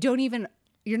and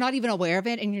you're not even aware of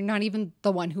it, and you're not even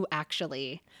the one who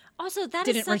actually Also, that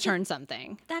didn't return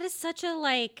something. That is such a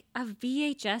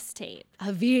VHS tape.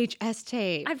 A VHS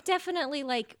tape. I've definitely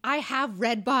I have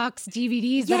Redbox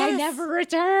DVDs that I Yes. never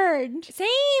returned. same.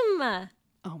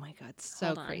 Oh my God, so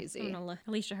Hold on. crazy. I'm gonna look.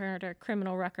 Alicia heard her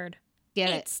criminal record. Get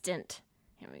it. Instant.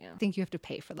 Here we go. I think you have to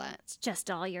pay for that. It's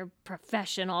just all your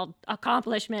professional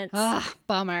accomplishments. Ah,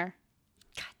 bummer.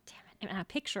 God damn it. And a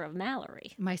picture of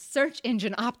Mallory. My search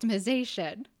engine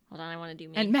optimization Hold on, I want to do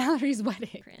me. and Mallory's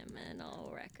wedding.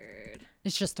 Criminal record.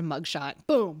 It's just a mugshot.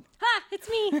 Boom. Ha! It's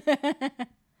me.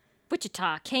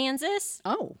 Wichita, Kansas.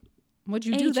 Oh, what'd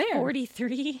you do Age there?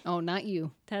 43. Oh, not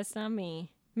you. That's not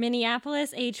me.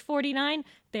 Minneapolis, age 49.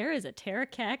 There is a Tara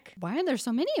Keck Why are there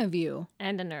so many of you?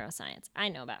 and a neuroscience. I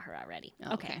know about her already.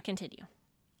 Okay, Okay. continue.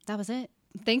 That was it.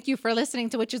 Thank you for listening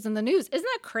to Witches in the News. Isn't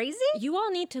that crazy? You all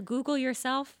need to Google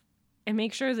yourself and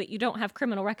make sure that you don't have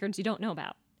criminal records you don't know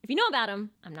about. If you know about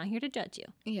them, I'm not here to judge you.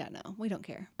 Yeah, no, we don't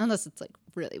care. Unless it's like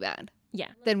really bad. Yeah,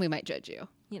 Then we might judge you.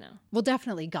 you know. We'll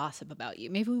definitely gossip about you.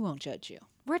 Maybe we won't judge you.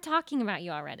 We're talking about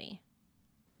you already.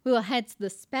 We will head to the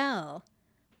spell,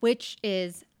 which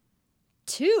is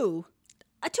two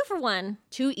A 2-for-1.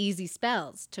 easy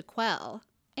spells to quell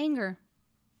anger.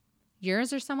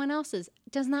 Yours or someone else's,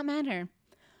 does not matter.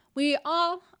 We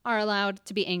all are allowed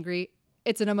to be angry.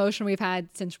 It's an emotion we've had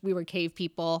since we were cave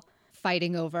people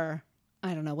fighting over,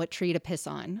 I don't know, what tree to piss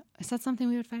on. Is that something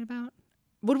we would fight about?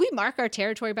 Would we mark our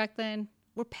territory back then?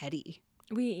 We're petty.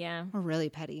 Yeah. We're really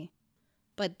petty.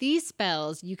 But these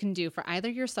spells you can do for either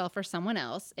yourself or someone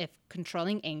else if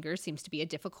controlling anger seems to be a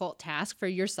difficult task for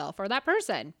yourself or that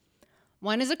person.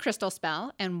 One is a crystal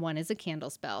spell and one is a candle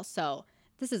spell. So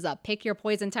this is a pick your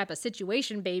poison type of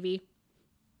situation, baby.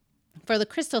 For the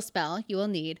crystal spell, you will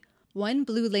need one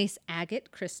blue lace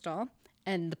agate crystal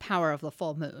and the power of the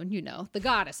full moon, the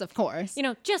goddess, of course. You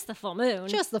know, just the full moon.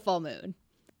 Just the full moon.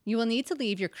 You will need to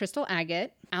leave your crystal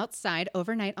agate outside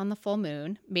overnight on the full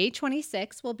moon. May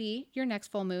 26th will be your next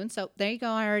full moon. So there you go.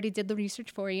 I already did the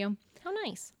research for you. How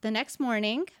nice. The next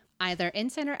morning, either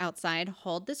inside or outside,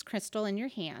 hold this crystal in your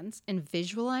hands and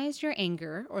visualize your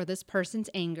anger or this person's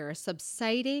anger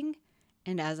subsiding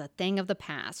and as a thing of the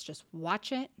past. Just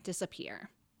watch it disappear.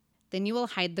 Then you will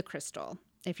hide the crystal.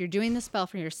 If you're doing the spell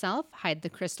for yourself, hide the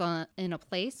crystal in a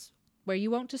place where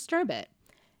you won't disturb it.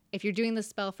 If you're doing the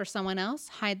spell for someone else,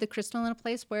 hide the crystal in a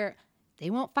place where they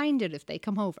won't find it if they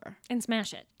come over. And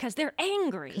smash it. Because they're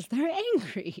angry. Because they're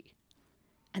angry.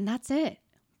 And that's it.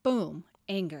 Boom.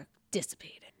 Anger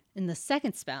dissipated. In the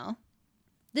second spell,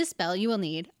 this spell you will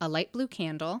need a light blue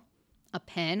candle, a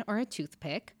pen or a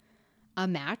toothpick, a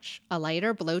match, a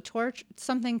lighter, blowtorch,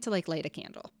 something to light a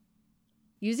candle.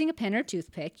 Using a pen or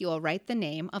toothpick, you will write the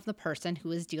name of the person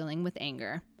who is dealing with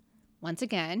anger. Once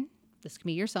again, this can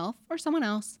be yourself or someone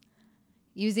else.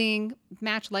 Using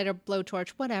match, lighter, blowtorch,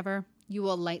 whatever, you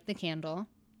will light the candle.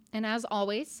 And as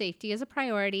always, safety is a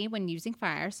priority when using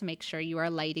fire, so make sure you are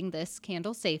lighting this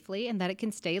candle safely and that it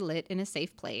can stay lit in a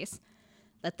safe place.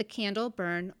 Let the candle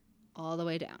burn all the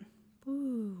way down.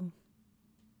 Ooh.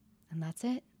 And that's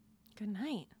it. Good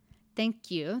night.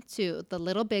 Thank you to The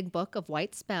Little Big Book of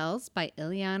White Spells by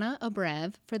Ileana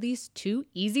Obrev for these 2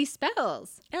 easy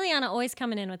spells. Ileana always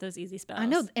coming in with those easy spells. I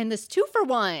know, and this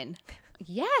 2-for-1.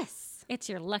 Yes. It's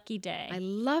your lucky day. I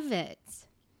love it.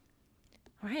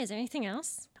 All right, is there anything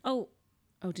else? Oh,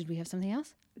 did we have something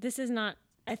else? this is not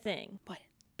a thing. What?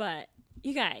 But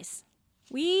you guys,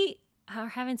 we are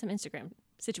having some Instagram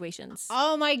situations.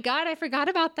 Oh my God, I forgot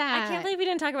about that. I can't believe we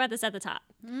didn't talk about this at the top.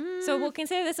 So we'll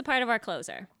consider this a part of our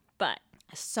closer. But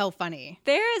So funny.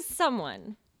 there is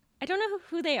someone, I don't know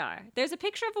who they are. There's a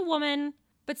picture of a woman,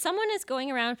 but someone is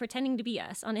going around pretending to be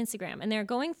us on Instagram. And they're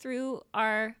going through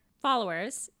our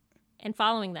followers and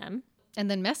following them. And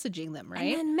then messaging them,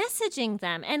 right? And then messaging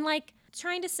them and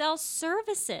trying to sell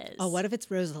services. Oh, what if it's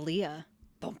Rosalia?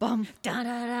 Bum, bum. Da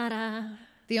da da da.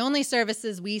 The only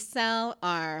services we sell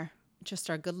are just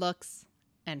our good looks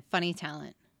and funny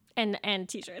talent. And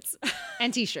t-shirts.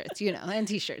 And t-shirts, and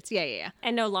t-shirts. Yeah.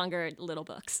 And no longer little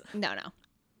books. No.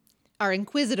 Our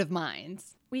inquisitive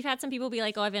minds. We've had some people be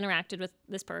like, oh, I've interacted with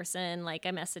this person. Like,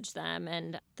 I messaged them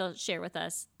and they'll share with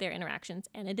us their interactions.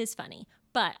 And it is funny.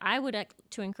 But I would like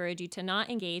to encourage you to not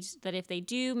engage, that if they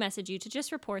do message you, to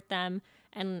just report them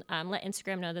and let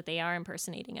Instagram know that they are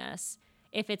impersonating us.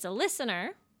 If it's a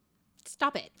listener,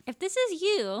 stop it. If this is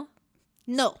you,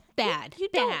 no, bad. You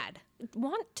bad. Don't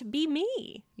want to be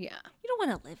me. Yeah. You don't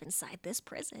want to live inside this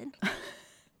prison.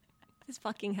 This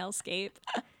fucking hellscape.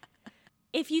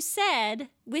 If you said,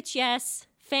 which yes,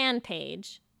 fan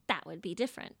page, that would be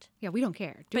different. Yeah, we don't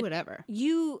care. Do whatever.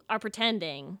 You are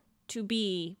pretending to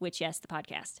be Which Yes, the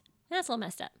podcast. And that's a little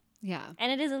messed up. Yeah.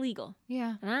 And it is illegal.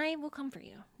 Yeah. And I will come for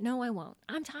you. No, I won't.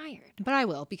 I'm tired. But I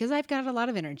will, because I've got a lot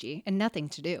of energy and nothing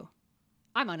to do.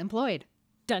 I'm unemployed.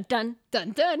 Dun, dun.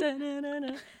 Dun,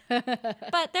 dun.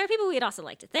 But there are people we'd also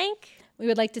like to thank. We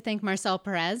would like to thank Marcel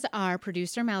Perez, our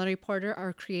producer, Mallory Porter,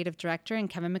 our creative director, and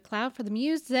Kevin MacLeod for the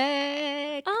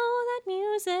music. Oh, that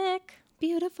music.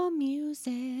 Beautiful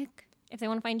music. If they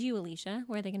want to find you, Alicia,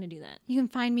 where are they going to do that? You can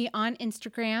find me on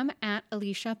Instagram at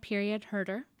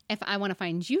Alicia.Herder. If I want to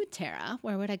find you, Tara,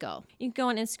 where would I go? You can go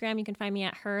on Instagram. You can find me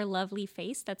at Her Lovely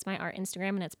Face. That's my art Instagram,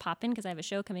 and it's poppin' because I have a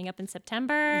show coming up in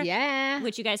September. Yeah.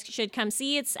 Which you guys should come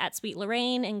see. It's at Sweet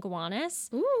Lorraine in Gowanus.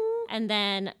 Ooh. And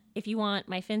then if you want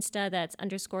my Finsta, that's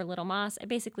 _Little Moss. I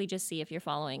basically just see if you're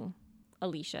following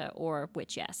Alicia or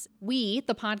Which Yes. We,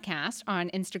 the podcast, on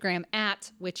Instagram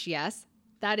at Which Yes.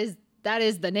 That is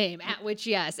the name, at Which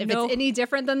Yes. If it's any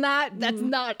different than that, that's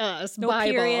not us. No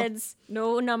Bible. periods,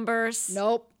 no numbers.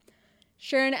 Nope.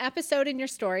 Share an episode in your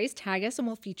stories, tag us, and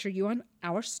we'll feature you on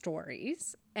our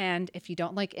stories. And if you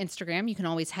don't like Instagram, you can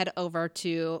always head over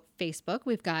to Facebook.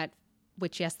 We've got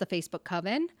Which Yes, the Facebook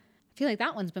Coven. I feel like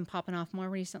that one's been popping off more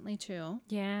recently, too.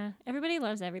 Yeah. Everybody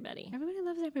loves everybody. Everybody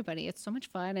loves everybody. It's so much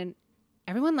fun. And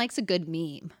everyone likes a good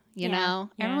meme, you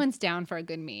know? Yeah. Everyone's down for a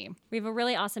good meme. We have a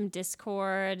really awesome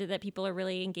Discord that people are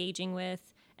really engaging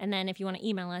with. And then if you want to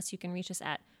email us, you can reach us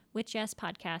at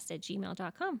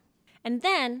whichyespodcast@gmail.com. And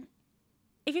then,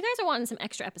 if you guys are wanting some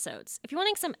extra episodes, if you're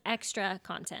wanting some extra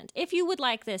content, if you would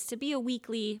like this to be a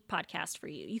weekly podcast for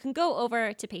you, you can go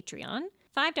over to Patreon.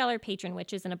 $5 patron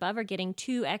witches and above are getting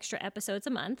 2 extra episodes a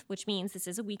month, which means this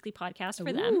is a weekly podcast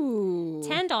for them.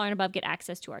 $10 and above get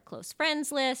access to our close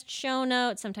friends list, show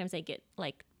notes. Sometimes they get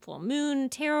like full moon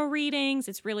tarot readings.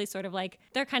 It's really sort of like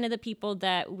they're kind of the people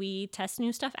that we test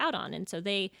new stuff out on. And so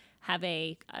they have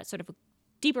a sort of a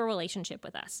deeper relationship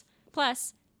with us.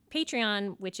 Plus,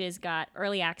 Patreon, which has got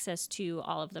early access to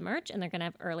all of the merch, and they're going to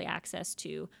have early access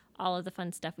to all of the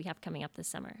fun stuff we have coming up this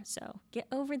summer. So get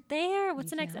over there.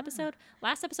 What's the next episode?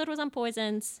 Last episode was on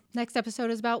poisons. Next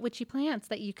episode is about witchy plants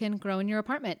that you can grow in your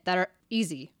apartment that are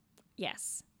easy.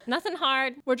 Yes. Nothing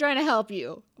hard. We're trying to help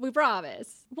you. We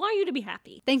promise. Want you to be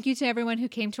happy. Thank you to everyone who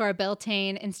came to our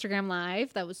Beltane Instagram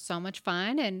Live. That was so much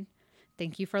fun. And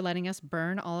thank you for letting us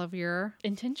burn all of your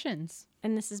intentions.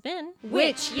 And this has been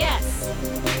Which Yes.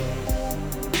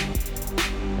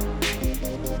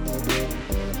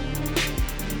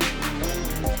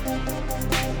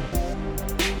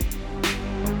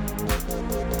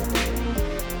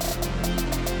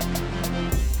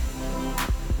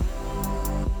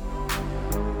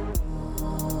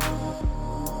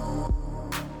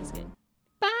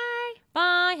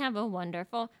 Bye. Have a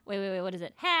wonderful... Wait. What is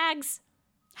it? Hags.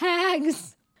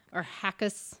 Hags. Or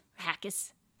Hackus.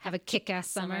 Hackus. Have a kick-ass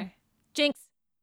summer. Jinx.